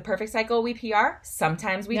 sometimes with the perfect cycle we PR,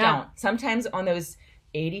 sometimes we don't. Sometimes on those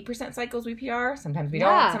 80% cycles we PR, sometimes we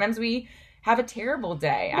don't. Sometimes we have a terrible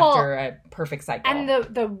day after a perfect cycle. And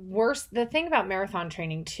the thing about marathon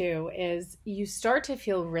training too is you start to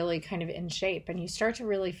feel really kind of in shape, and you start to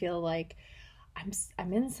really feel like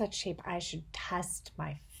I'm in such shape I should test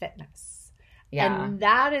my fitness. Yeah. And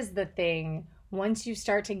that is the thing. Once you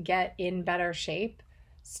start to get in better shape,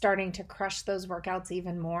 starting to crush those workouts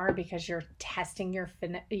even more because you're testing your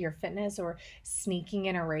fitness or sneaking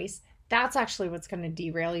in a race, that's actually what's going to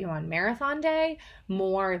derail you on marathon day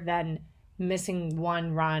more than missing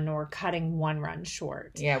one run or cutting one run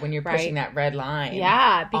short. Yeah, when you're pushing that red line.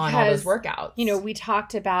 Yeah, because on all those workouts. We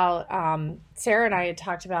talked about Sarah and I had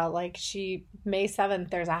talked about like May 7th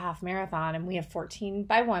there's a half marathon and we have 14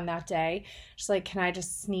 by 1 that day. She's like, can I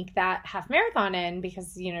just sneak that half marathon in,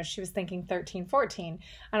 because she was thinking 13, 14.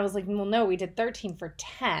 And I was like, well, no, we did 13 for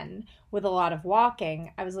 10 with a lot of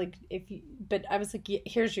walking. I was like,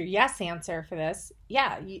 here's your yes answer for this.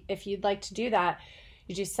 Yeah, if you'd like to do that,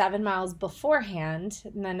 you do 7 miles beforehand,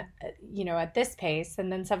 and then, at this pace,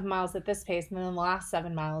 and then 7 miles at this pace, and then the last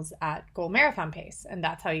 7 miles at goal marathon pace. And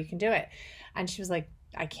that's how you can do it. And she was like,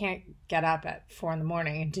 I can't get up at 4 a.m.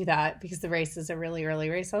 and do that because the race is a really early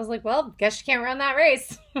race. I was like, well, guess you can't run that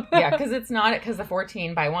race. Yeah, because the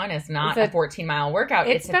 14 by 1 is not a 14-mile workout.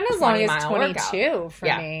 It's been as long as 22 for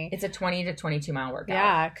me. It's a 20 to 22-mile workout.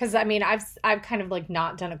 Yeah, because I've kind of like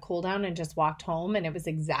not done a cool down and just walked home, and it was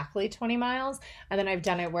exactly 20 miles. And then I've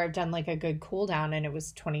done it where I've done like a good cool down and it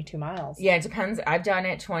was 22 miles. Yeah, it depends. I've done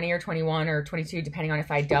it 20 or 21 or 22, depending on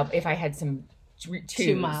if I had some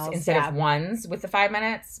 2 miles instead of 1s with the 5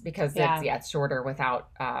 minutes, because it's shorter without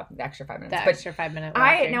the extra 5 minutes. Extra 5 minute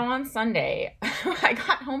walking. Now on Sunday, I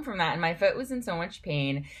got home from that and my foot was in so much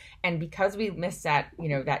pain, and because we missed that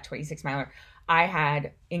 26 miler, I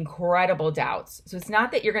had incredible doubts. So it's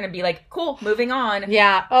not that you're going to be like, cool, moving on.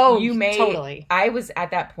 Yeah. Oh, you may totally. I was at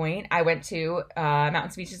that point. I went to Mountain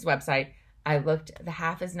Speech's website. I looked. The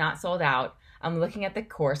half is not sold out. I'm looking at the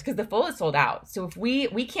course because the full is sold out. So if we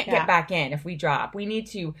can't get back in if we drop. We need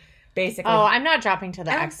to basically. Oh, I'm not dropping to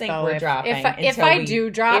the expo. I don't think we're dropping. If I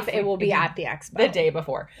do drop, it will be at the expo the day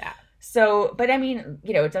before. Yeah. So, but I mean,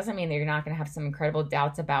 it doesn't mean that you're not going to have some incredible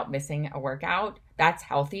doubts about missing a workout. That's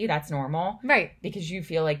healthy. That's normal. Right. Because you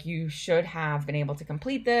feel like you should have been able to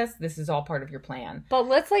complete this. This is all part of your plan. But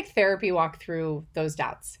let's therapy walk through those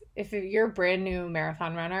doubts. If you're a brand new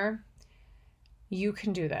marathon runner, you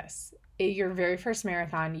can do this. Your very first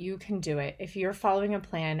marathon, you can do it. If you're following a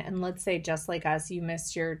plan, and let's say just like us, you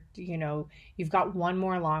missed you've got one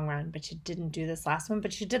more long run, but you didn't do this last one,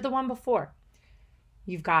 but you did the one before.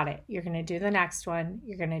 You've got it. You're going to do the next one.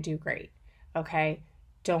 You're going to do great. Okay?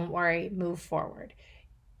 Don't worry. Move forward.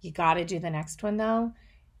 You got to do the next one though,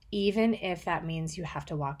 even if that means you have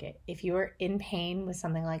to walk it. If you are in pain with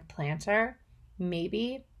something like plantar,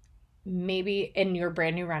 maybe, and you're a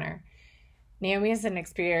brand new runner. Naomi is an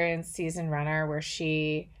experienced seasoned runner where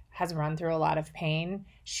she has run through a lot of pain.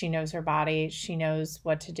 She knows her body. She knows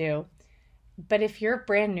what to do. But if you're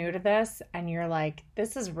brand new to this and you're like,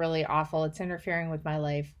 this is really awful, it's interfering with my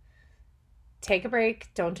life, take a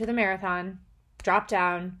break. Don't do the marathon. Drop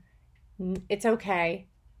down. It's okay.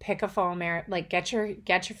 pick a full marathon, like get your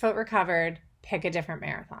foot recovered, pick a different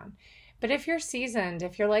marathon. But if you're seasoned,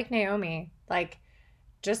 if you're like Naomi, like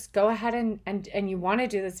just go ahead and you want to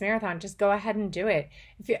do this marathon, just go ahead and do it.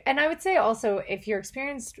 And I would say also, if you're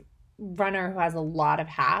experienced runner who has a lot of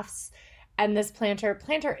halves, and this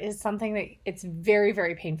plantar is something that it's very,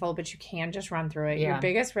 very painful, but you can just run through it. Yeah. Your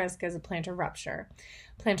biggest risk is a plantar rupture.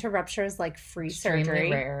 Plantar rupture is like free surgery.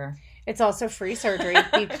 Rare. It's also free surgery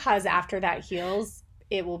because after that heals,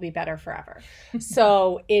 it will be better forever.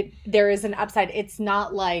 So there is an upside. It's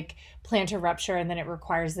not like plantar rupture and then it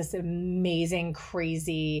requires this amazing,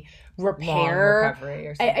 crazy repair. Long recovery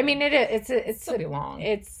or something. I mean, it's still be long.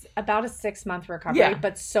 It's about a 6-month recovery,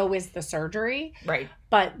 but so is the surgery. Right.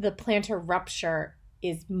 But the plantar rupture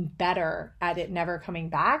is better at it never coming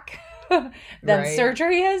back than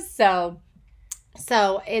surgery is. So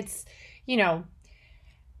it's,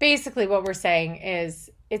 basically what we're saying is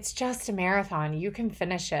it's just a marathon. You can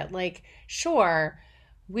finish it. Like, sure,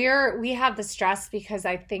 we have the stress because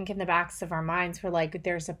I think in the backs of our minds, we're like,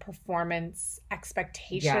 there's a performance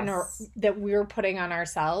expectation or that we're putting on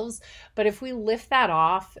ourselves. But if we lift that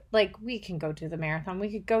off, like, we can go do the marathon.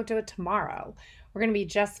 We could go do it tomorrow. We're going to be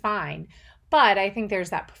just fine. But I think there's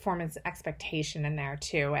that performance expectation in there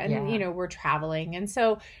too. And, we're traveling. And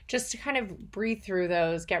so just to kind of breathe through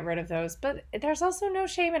those, get rid of those. But there's also no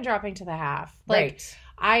shame in dropping to the half. Like,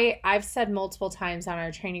 I've said multiple times on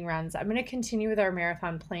our training runs, I'm going to continue with our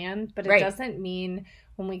marathon plan. But it doesn't mean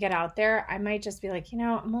when we get out there, I might just be like,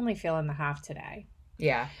 I'm only feeling the half today.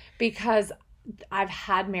 Yeah. Because I've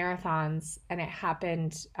had marathons and it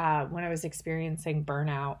happened when I was experiencing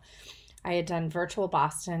burnout. I had done virtual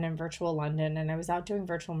Boston and virtual London, and I was out doing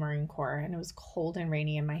virtual Marine Corps, and it was cold and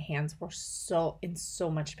rainy, and my hands were in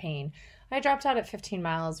so much pain. I dropped out at 15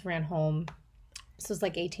 miles, ran home. So it was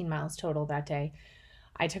like 18 miles total that day.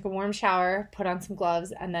 I took a warm shower, put on some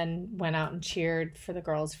gloves, and then went out and cheered for the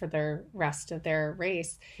girls for their rest of their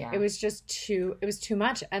race. Yeah. It was too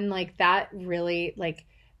much. And like that really, like,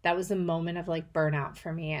 that was a moment of like burnout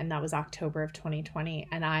for me. And that was October of 2020.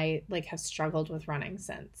 And I like have struggled with running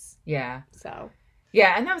since. Yeah. So.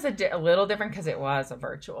 Yeah. And that was a little different because it was a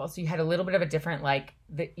virtual. So you had a little bit of a different, like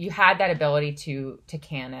you had that ability to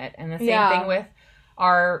can it. And the same thing with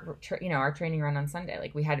our training run on Sunday.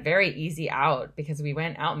 Like we had very easy out because we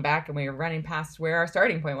went out and back and we were running past where our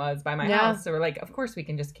starting point was by my house. So we're like, of course we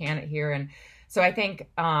can just can it here. And so I think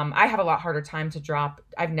I have a lot harder time to drop.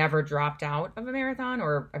 I've never dropped out of a marathon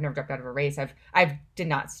or I've never dropped out of a race. I've did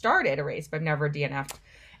not start at a race, but I've never DNF'd.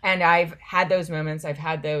 And I've had those moments. I've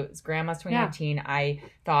had those Grandma's 2019. Yeah. I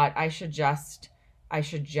thought I should just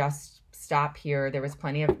stop here. There was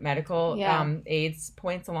plenty of medical aids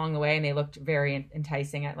points along the way, and they looked very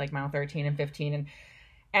enticing at like mile 13 and 15.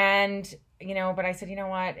 And but I said, you know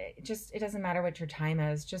what? It doesn't matter what your time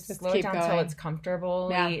is. Just slow it down until it's comfortable,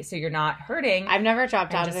 so you're not hurting. I've never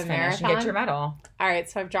dropped out of a marathon. And get your medal. All right,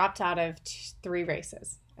 so I've dropped out of 3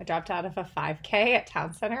 races. I dropped out of a 5K at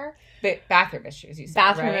Town Center. But bathroom issues, you said,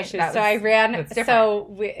 bathroom issues. I ran.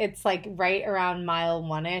 So it's like right around mile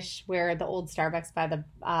 1-ish, where the old Starbucks by the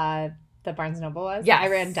Barnes & Noble was. Yes. I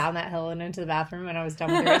ran down that hill and into the bathroom, and I was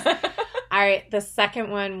done with the race. All right, the second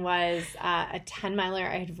one was a 10-miler.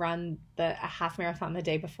 I had run a half marathon the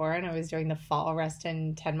day before, and I was doing the Fall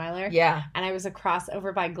Reston 10-miler. Yeah. And I was across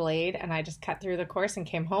over by Glade, and I just cut through the course and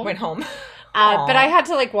came home. Went home. But I had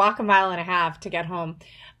to like walk a mile and a half to get home.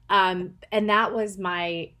 And that was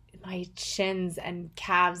my shins and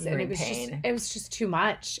calves, and it was just too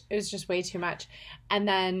much. It was just way too much. And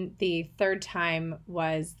then the third time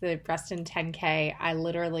was the Reston 10K. I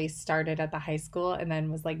literally started at the high school and then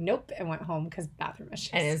was like, nope, and went home because bathroom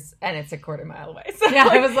issues. And it's a quarter mile away. So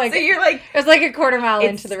yeah, it was like, so you're like, it was like a quarter mile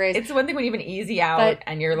into the race. It's one thing when you have an easy out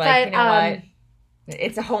and you're like, you know what?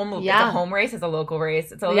 It's a home race. It's a local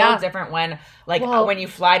race. It's a little different when you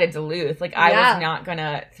fly to Duluth. Like I was not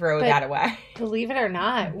gonna throw that away. Believe it or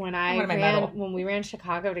not, when we ran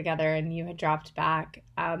Chicago together and you had dropped back,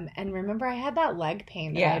 and remember I had that leg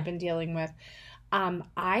pain that I had been dealing with.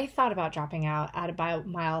 I thought about dropping out at about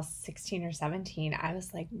mile 16 or 17. I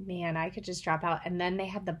was like, man, I could just drop out. And then they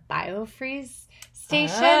had the BioFreeze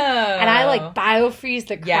station. And I like BioFreeze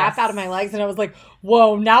the crap out of my legs. And I was like,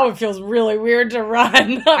 whoa, now it feels really weird to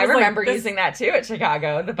run. I remember using that too at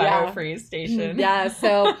Chicago, the BioFreeze station. Yeah,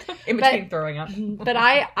 so. In between throwing up. But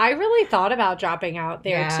I really thought about dropping out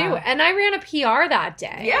there too. And I ran a PR that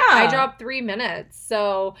day. Yeah. I dropped 3 minutes.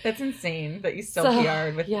 So. That's insane that you still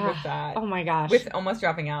PR'd with that. Oh my gosh. With almost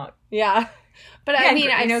dropping out. Yeah. But I mean,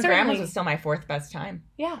 I know Grandma's was still my 4th best time.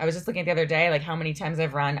 Yeah. I was just looking at the other day, like how many times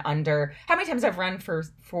I've run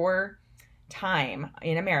for time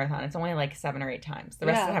in a marathon. It's only like 7 or 8 times. The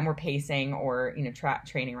rest of the time we're pacing or,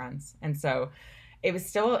 training runs. And so it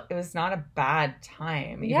was not a bad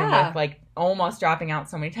time. Even with like almost dropping out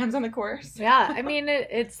so many times on the course. Yeah. I mean,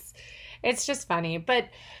 it's just funny. But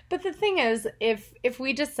the thing is, if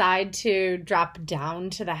we decide to drop down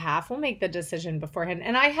to the half, we'll make the decision beforehand.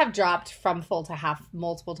 And I have dropped from full to half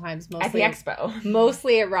multiple times, mostly at the expo.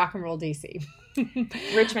 Mostly at Rock and Roll DC.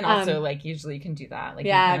 Richmond also, like, usually you can do that. Like,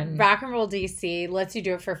 Rock and Roll DC lets you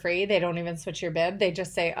do it for free. They don't even switch your bib. They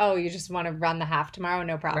just say, oh, you just want to run the half tomorrow?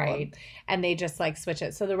 No problem. Right. And they just, like, switch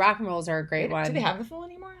it. So the Rock and Rolls are a great one. Do they have the full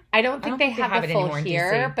anymore? I don't think they have the full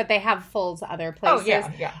here, but they have fulls other places.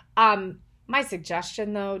 Oh, yeah. My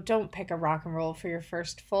suggestion, though, don't pick a Rock and Roll for your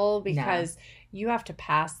first full because you have to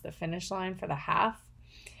pass the finish line for the half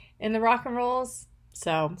in the Rock and Rolls.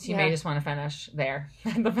 So you may just want to finish there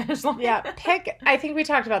at the finish line. Yeah, I think we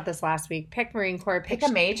talked about this last week. Pick Marine Corps. Pick a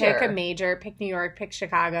major. Pick New York. Pick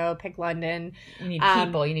Chicago. Pick London. You need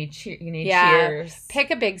people. You need cheers. Pick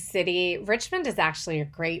a big city. Richmond is actually a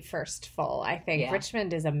great first full, I think. Yeah.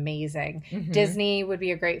 Richmond is amazing. Mm-hmm. Disney would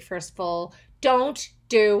be a great first full. Don't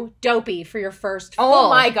do Dopey for your first full. Oh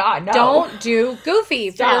my God, no. Don't do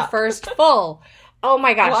Goofy for your first full. Oh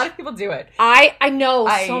my gosh. A lot of people do it. I know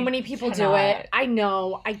so many people do it. I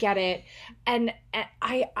know. I get it. And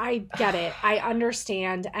I get it. I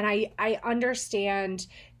understand. And I understand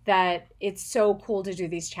that it's so cool to do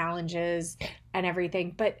these challenges and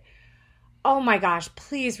everything. But oh my gosh,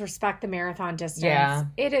 please respect the marathon distance. Yeah.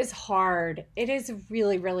 It is hard. It is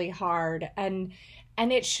really, really hard. And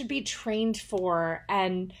it should be trained for.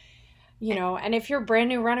 And and if you're a brand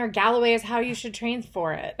new runner, Galloway is how you should train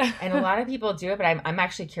for it. And a lot of people do it, but I'm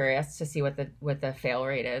actually curious to see what the fail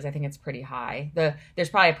rate is. I think it's pretty high. There's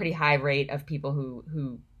probably a pretty high rate of people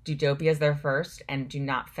who do Dopey as their first and do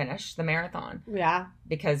not finish the marathon. Yeah.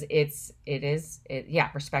 Because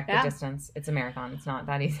respect the distance. It's a marathon. It's not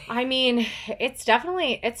that easy. I mean, it's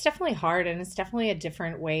definitely hard, and it's definitely a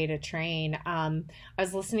different way to train. I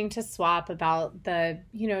was listening to Swap about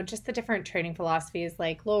just the different training philosophies,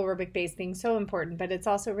 like low aerobic base being so important, but it's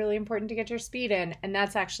also really important to get your speed in. And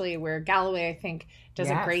that's actually where Galloway, I think, does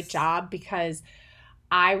a great job, because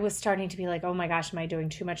I was starting to be like, oh my gosh, am I doing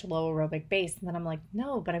too much low aerobic base? And then I'm like,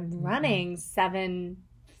 no, but I'm running 7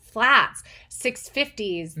 flats,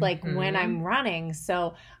 650s, like when I'm running.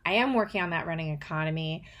 So I am working on that running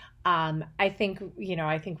economy. I think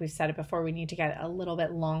we've said it before. We need to get a little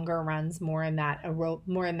bit longer runs, more in that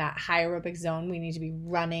high aerobic zone. We need to be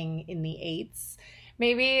running in the 8s,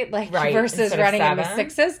 maybe, versus running in the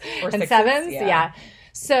 6s and 7s. Yeah.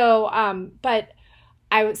 So, but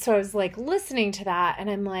I was like listening to that, and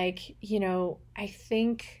I'm like, I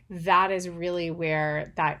think that is really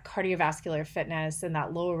where that cardiovascular fitness and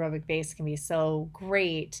that low aerobic base can be so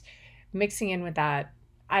great. Mixing in with that,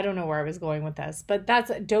 I don't know where I was going with this, but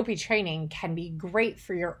that's Dopey training can be great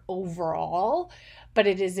for your overall, but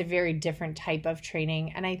it is a very different type of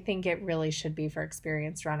training. And I think it really should be for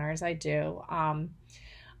experienced runners. I do.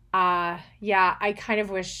 I kind of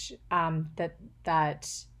wish that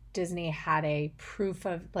Disney had a proof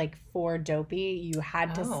of, like, for Dopey, you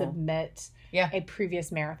had to submit a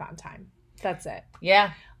previous marathon time. That's it.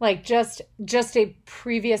 Yeah. Like just a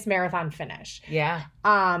previous marathon finish. Yeah.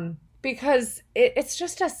 Because it's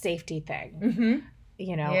just a safety thing. Mm-hmm.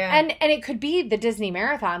 Yeah. And it could be the Disney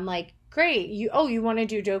marathon, like, great. You want to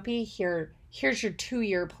do Dopey? Here's your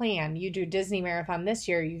 2-year plan. You do Disney marathon this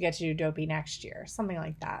year, you get to do Dopey next year. Something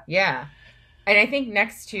like that. Yeah. And I think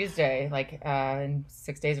next Tuesday, in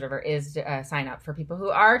 6 days or whatever, is sign up for people who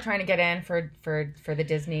are trying to get in for the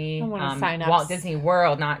Disney Walt Disney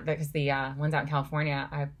World. Not because the ones out in California,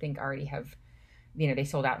 I think already have, they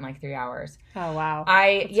sold out in like 3 hours. Oh wow!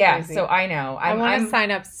 Crazy. So I know I want to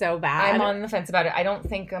sign up so bad. I'm on the fence about it. I don't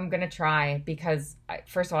think I'm gonna try because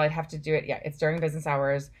first of all, I'd have to do it. Yeah, it's during business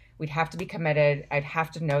hours. We'd have to be committed. I'd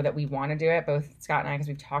have to know that we want to do it, both Scott and I, because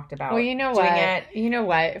we've talked about doing it. You know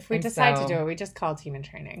what? If we decide to do it, we just call Team in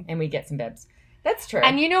Training. And we get some bibs. That's true.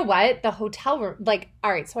 And you know what? The hotel room,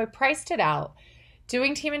 all right, so I priced it out.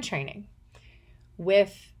 Doing Team in Training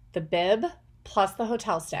with the bib plus the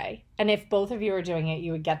hotel stay. And if both of you are doing it,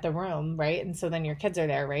 you would get the room, right? And so then your kids are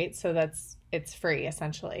there, right? So it's free,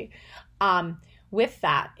 essentially. With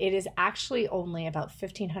that, it is actually only about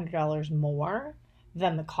 $1,500 more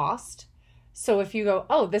than the cost. So if you go,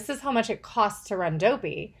 oh, this is how much it costs to run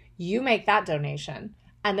Dopey, you make that donation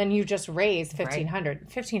and then you just raise $1,500. Right.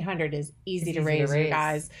 $1,500 is easy to raise, you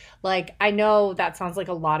guys. Like, I know that sounds like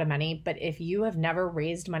a lot of money, but if you have never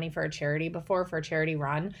raised money for a charity before, for a charity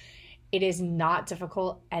run, it is not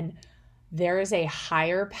difficult. And there is a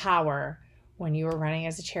higher power when you are running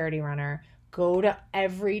as a charity runner go to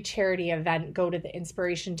every charity event, go to the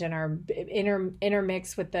inspiration dinner,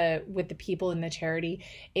 intermix with the people in the charity.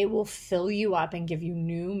 It will fill you up and give you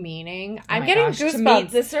new meaning. I'm getting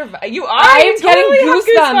goosebumps. You are. I'm getting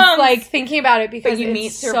goosebumps like thinking about it because you it's meet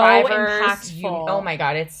so survivors. impactful. Oh my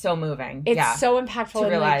God, it's so moving. It's so impactful. To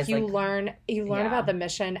realize, you learn about the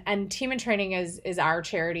mission. And Team in Training is our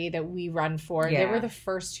charity that we run for. Yeah. They were the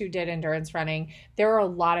first who did endurance running. There are a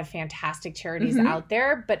lot of fantastic charities out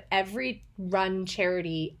there, but every run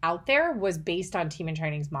charity out there was based on Team in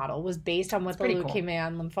Training's model, was based on what the Leukemia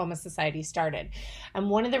and Lymphoma Society started. And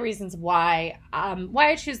one of the reasons why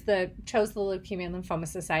I chose the Leukemia and Lymphoma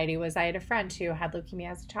Society was I had a friend who had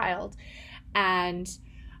leukemia as a child. And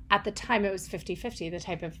at the time it was 50-50, the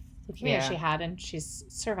type of leukemia she had, and she's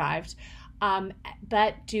survived.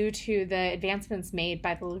 But due to the advancements made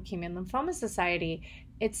by the Leukemia and Lymphoma Society,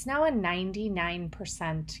 it's now a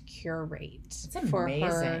 99% cure rate for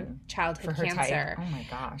her childhood cancer. Oh my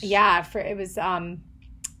gosh. Yeah, it was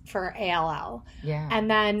for ALL. Yeah.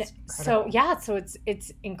 And then so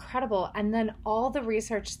it's incredible. And then all the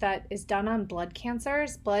research that is done on blood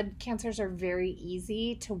cancers are very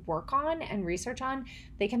easy to work on and research on.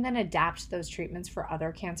 They can then adapt those treatments for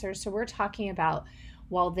other cancers. So we're talking about,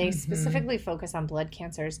 while they specifically focus on blood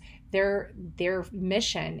cancers, their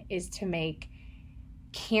mission is to make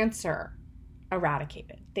cancer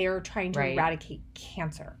eradicated. They are trying to eradicate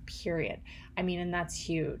cancer, period. I mean, and that's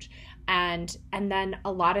huge. And then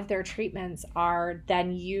a lot of their treatments are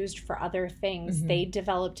then used for other things. They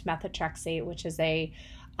developed methotrexate, which is a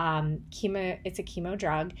chemo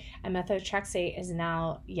drug, and methotrexate is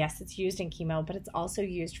now, yes, it's used in chemo, but it's also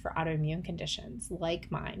used for autoimmune conditions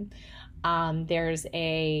like mine. There's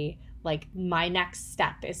my next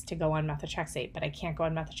step is to go on methotrexate, but I can't go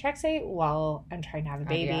on methotrexate while I'm trying to have a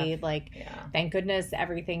baby. Thank goodness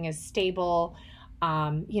everything is stable.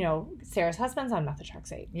 Sarah's husband's on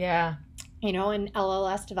methotrexate. Yeah. And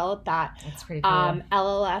LLS developed that. That's pretty cool.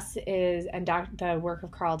 LLS is, and the work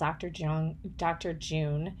of Dr.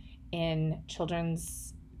 June in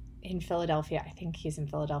Philadelphia. I think he's in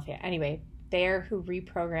Philadelphia. Anyway, they're who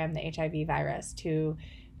reprogrammed the HIV virus to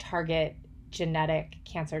target genetic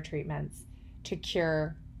cancer treatments to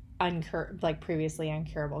cure previously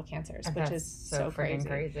uncurable cancers, which is so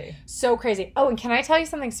crazy. So crazy. Oh, and can I tell you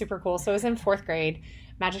something super cool? So I was in 4th grade.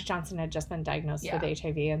 Magic Johnson had just been diagnosed with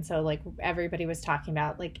HIV, and so everybody was talking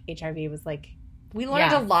about HIV was we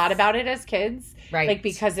learned a lot about it as kids, right?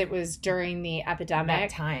 Because it was during the epidemic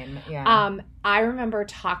that time. Yeah. I remember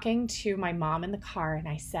talking to my mom in the car, and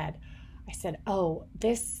I said, "Oh,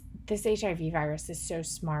 this HIV virus is so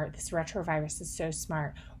smart. This retrovirus is so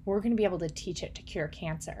smart. We're going to be able to teach it to cure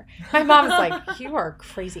cancer." My mom was like, "You are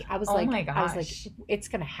crazy." I was oh my gosh. I was like, "It's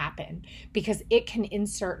going to happen because it can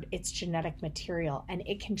insert its genetic material and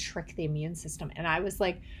it can trick the immune system." And I was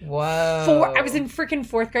like, "Whoa!" I was in freaking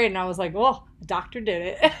 4th grade, and I was like, "Oh, a doctor did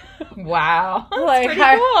it." Wow, that's pretty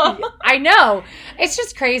cool. I know. It's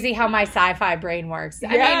just crazy how my sci-fi brain works.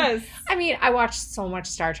 Yes. I mean, I watched so much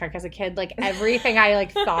Star Trek as a kid. Everything I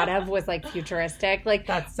thought of was futuristic.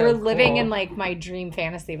 That's so we're cool. living in my dream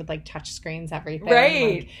fantasy with touch screens, everything.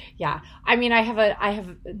 Right. Yeah. I mean, I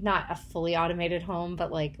have not a fully automated home, but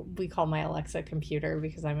we call my Alexa computer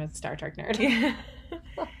because I'm a Star Trek nerd. Yeah.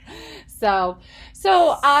 So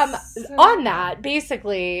on that,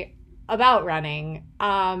 basically about running,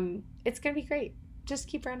 it's gonna be great. Just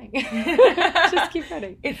keep running. Just keep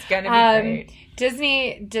running. It's gonna be great.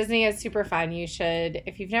 Disney is super fun. You should,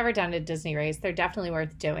 if you've never done a Disney race, they're definitely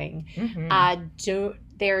worth doing.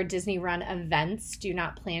 Their Disney Run events. Do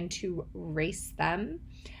not plan to race them.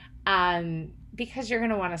 Because you're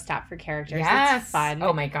going to want to stop for characters. Yes. It's fun.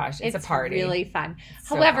 Oh my gosh. It's a party. It's really fun.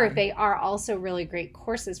 So However, fun. they are also really great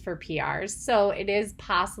courses for PRs. So it is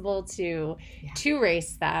possible to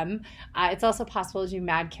race them. It's also possible to do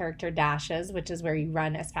mad character dashes, which is where you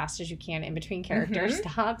run as fast as you can in between character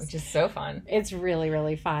stops. Which is so fun. It's really,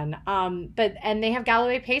 really fun. And they have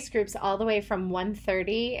Galloway pace groups all the way from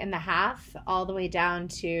 1:30 in the half all the way down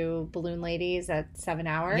to Balloon Ladies at 7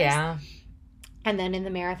 hours. Yeah. And then in the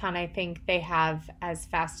marathon, I think they have as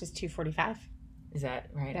fast as 2:45. Is that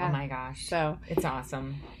right? Yeah. Oh my gosh. So it's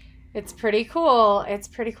awesome. It's pretty cool.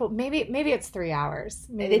 Maybe it's 3 hours.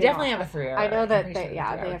 They definitely have a 3 hour. I know that they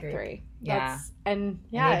have 3. Yeah. And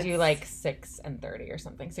they do 6 and 30 or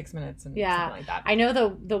something, 6 minutes and something like that. I know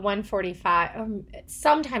the 1:45.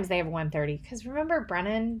 Sometimes they have 1:30 because remember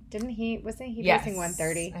Brennan? Wasn't he racing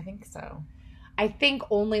 1:30? I think so. I think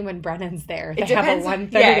only when Brennan's there they it have a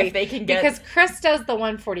 1:30. Yeah, if they can get... Because Chris does the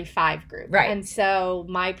 1:45 group. Right. And so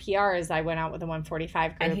my PR is I went out with the 1:45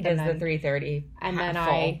 group. And he does the 3:30. And then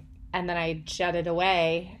full. and then I jetted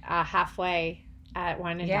away halfway at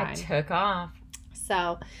Wine and Dine. Took off.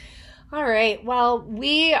 So, all right. Well,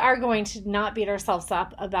 we are going to not beat ourselves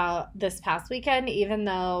up about this past weekend, even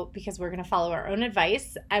though, because we're going to follow our own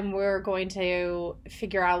advice, and we're going to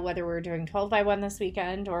figure out whether we're doing 12 by 1 this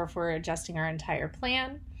weekend or if we're adjusting our entire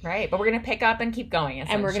plan. Right. But we're going to pick up and keep going,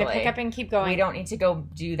 essentially. And we're going to pick up and keep going. We don't need to go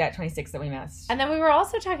do that 26 that we missed. And then we were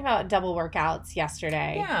also talking about double workouts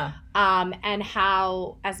yesterday. Yeah. And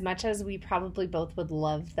how, as much as we probably both would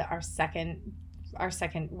love our second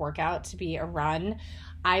workout to be a run,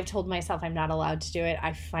 I've told myself I'm not allowed to do it.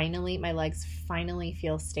 My legs finally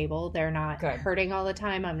feel stable. They're not hurting all the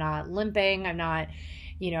time. I'm not limping. I'm not,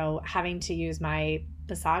 having to use my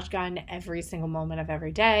massage gun every single moment of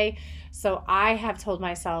every day. So I have told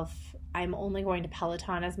myself I'm only going to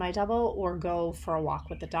Peloton as my double or go for a walk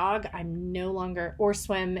with the dog. I'm no longer, or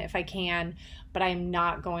swim if I can, but I'm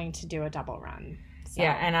not going to do a double run. So.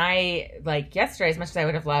 Yeah, and I, yesterday, as much as I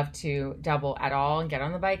would have loved to double at all and get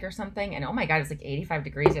on the bike or something, and oh my God, it was 85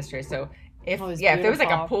 degrees yesterday, so if there was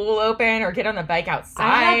a pool open or get on the bike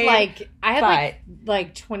outside. I had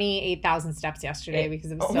 28,000 steps yesterday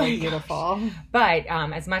because it was so beautiful. Gosh. But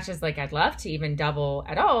as much as I'd love to even double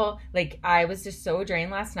at all, I was just so drained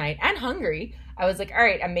last night and hungry. I was like, all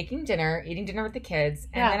right, I'm making dinner, eating dinner with the kids,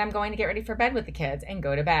 and then I'm going to get ready for bed with the kids and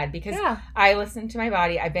go to bed because I listen to my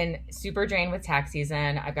body. I've been super drained with tax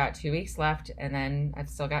season. I've got 2 weeks left, and then I've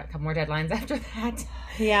still got a couple more deadlines after that.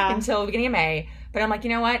 Yeah. Until the beginning of May. But I'm like, you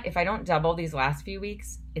know what? If I don't double these last few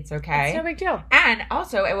weeks, it's okay. It's no big deal. And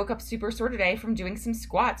also, I woke up super sore today from doing some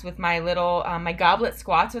squats with my little, my goblet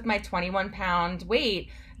squats with my 21-pound weight,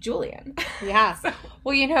 Julian. Yeah.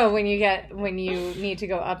 Well, when you need to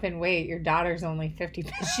go up in weight, your daughter's only 50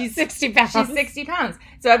 pounds. She's 60 pounds. She's 60 pounds.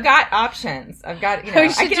 So I've got options. I've got, we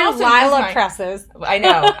should do Lila presses. I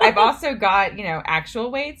know. I've also got, actual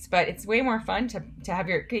weights, but it's way more fun to have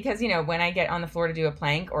because, when I get on the floor to do a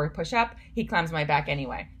plank or a push-up, he climbs my back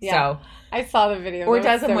anyway. Yeah. So I saw the video. Or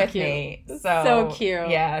does them with me. So cute.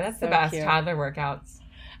 Yeah, that's the best toddler workouts.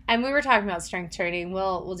 And we were talking about strength training.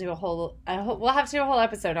 We'll do we'll have to do a whole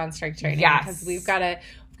episode on strength training. Yes, because we've got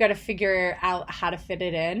to figure out how to fit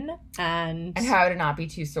it in and how to not be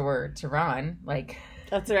too sore to run.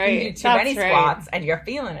 That's right. You do too many squats and you're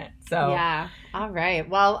feeling it. So yeah. All right.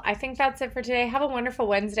 Well, I think that's it for today. Have a wonderful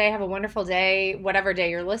Wednesday. Have a wonderful day, whatever day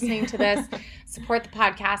you're listening to this. Support the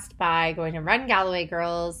podcast by going to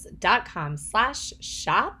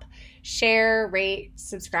RunGallowayGirls.com/shop. Share, rate,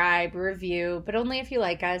 subscribe, review, but only if you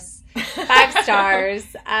like us. 5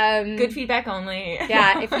 stars. Good feedback only.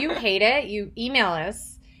 Yeah. If you hate it, you email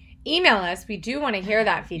us. We do want to hear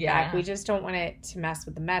that feedback. Yeah. We just don't want it to mess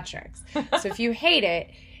with the metrics. So if you hate it,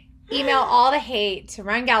 email all the hate to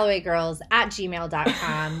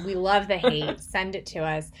RunGallowayGirls@gmail.com. We love the hate. Send it to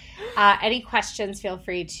us. Any questions, feel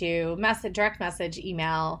free to direct message,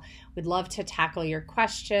 email. We'd love to tackle your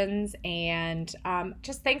questions. And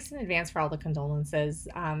just thanks in advance for all the condolences.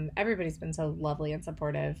 Everybody's been so lovely and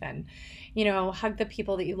supportive. And, hug the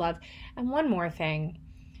people that you love. And one more thing.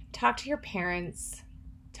 Talk to your parents.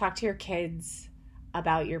 Talk to your kids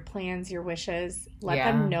about your plans, your wishes. Let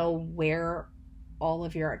them know where all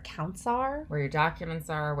of your accounts are, where your documents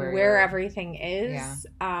are, where everything is.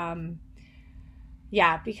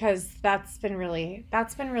 Because that's been really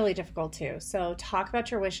difficult too. So talk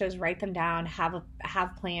about your wishes, write them down, have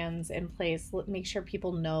plans in place. Make sure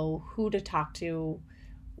people know who to talk to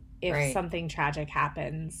if something tragic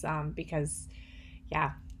happens. Because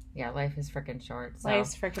life is freaking short. So.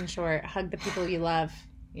 Life's freaking short. Hug the people you love.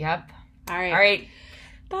 Yep. All right.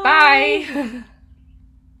 Bye.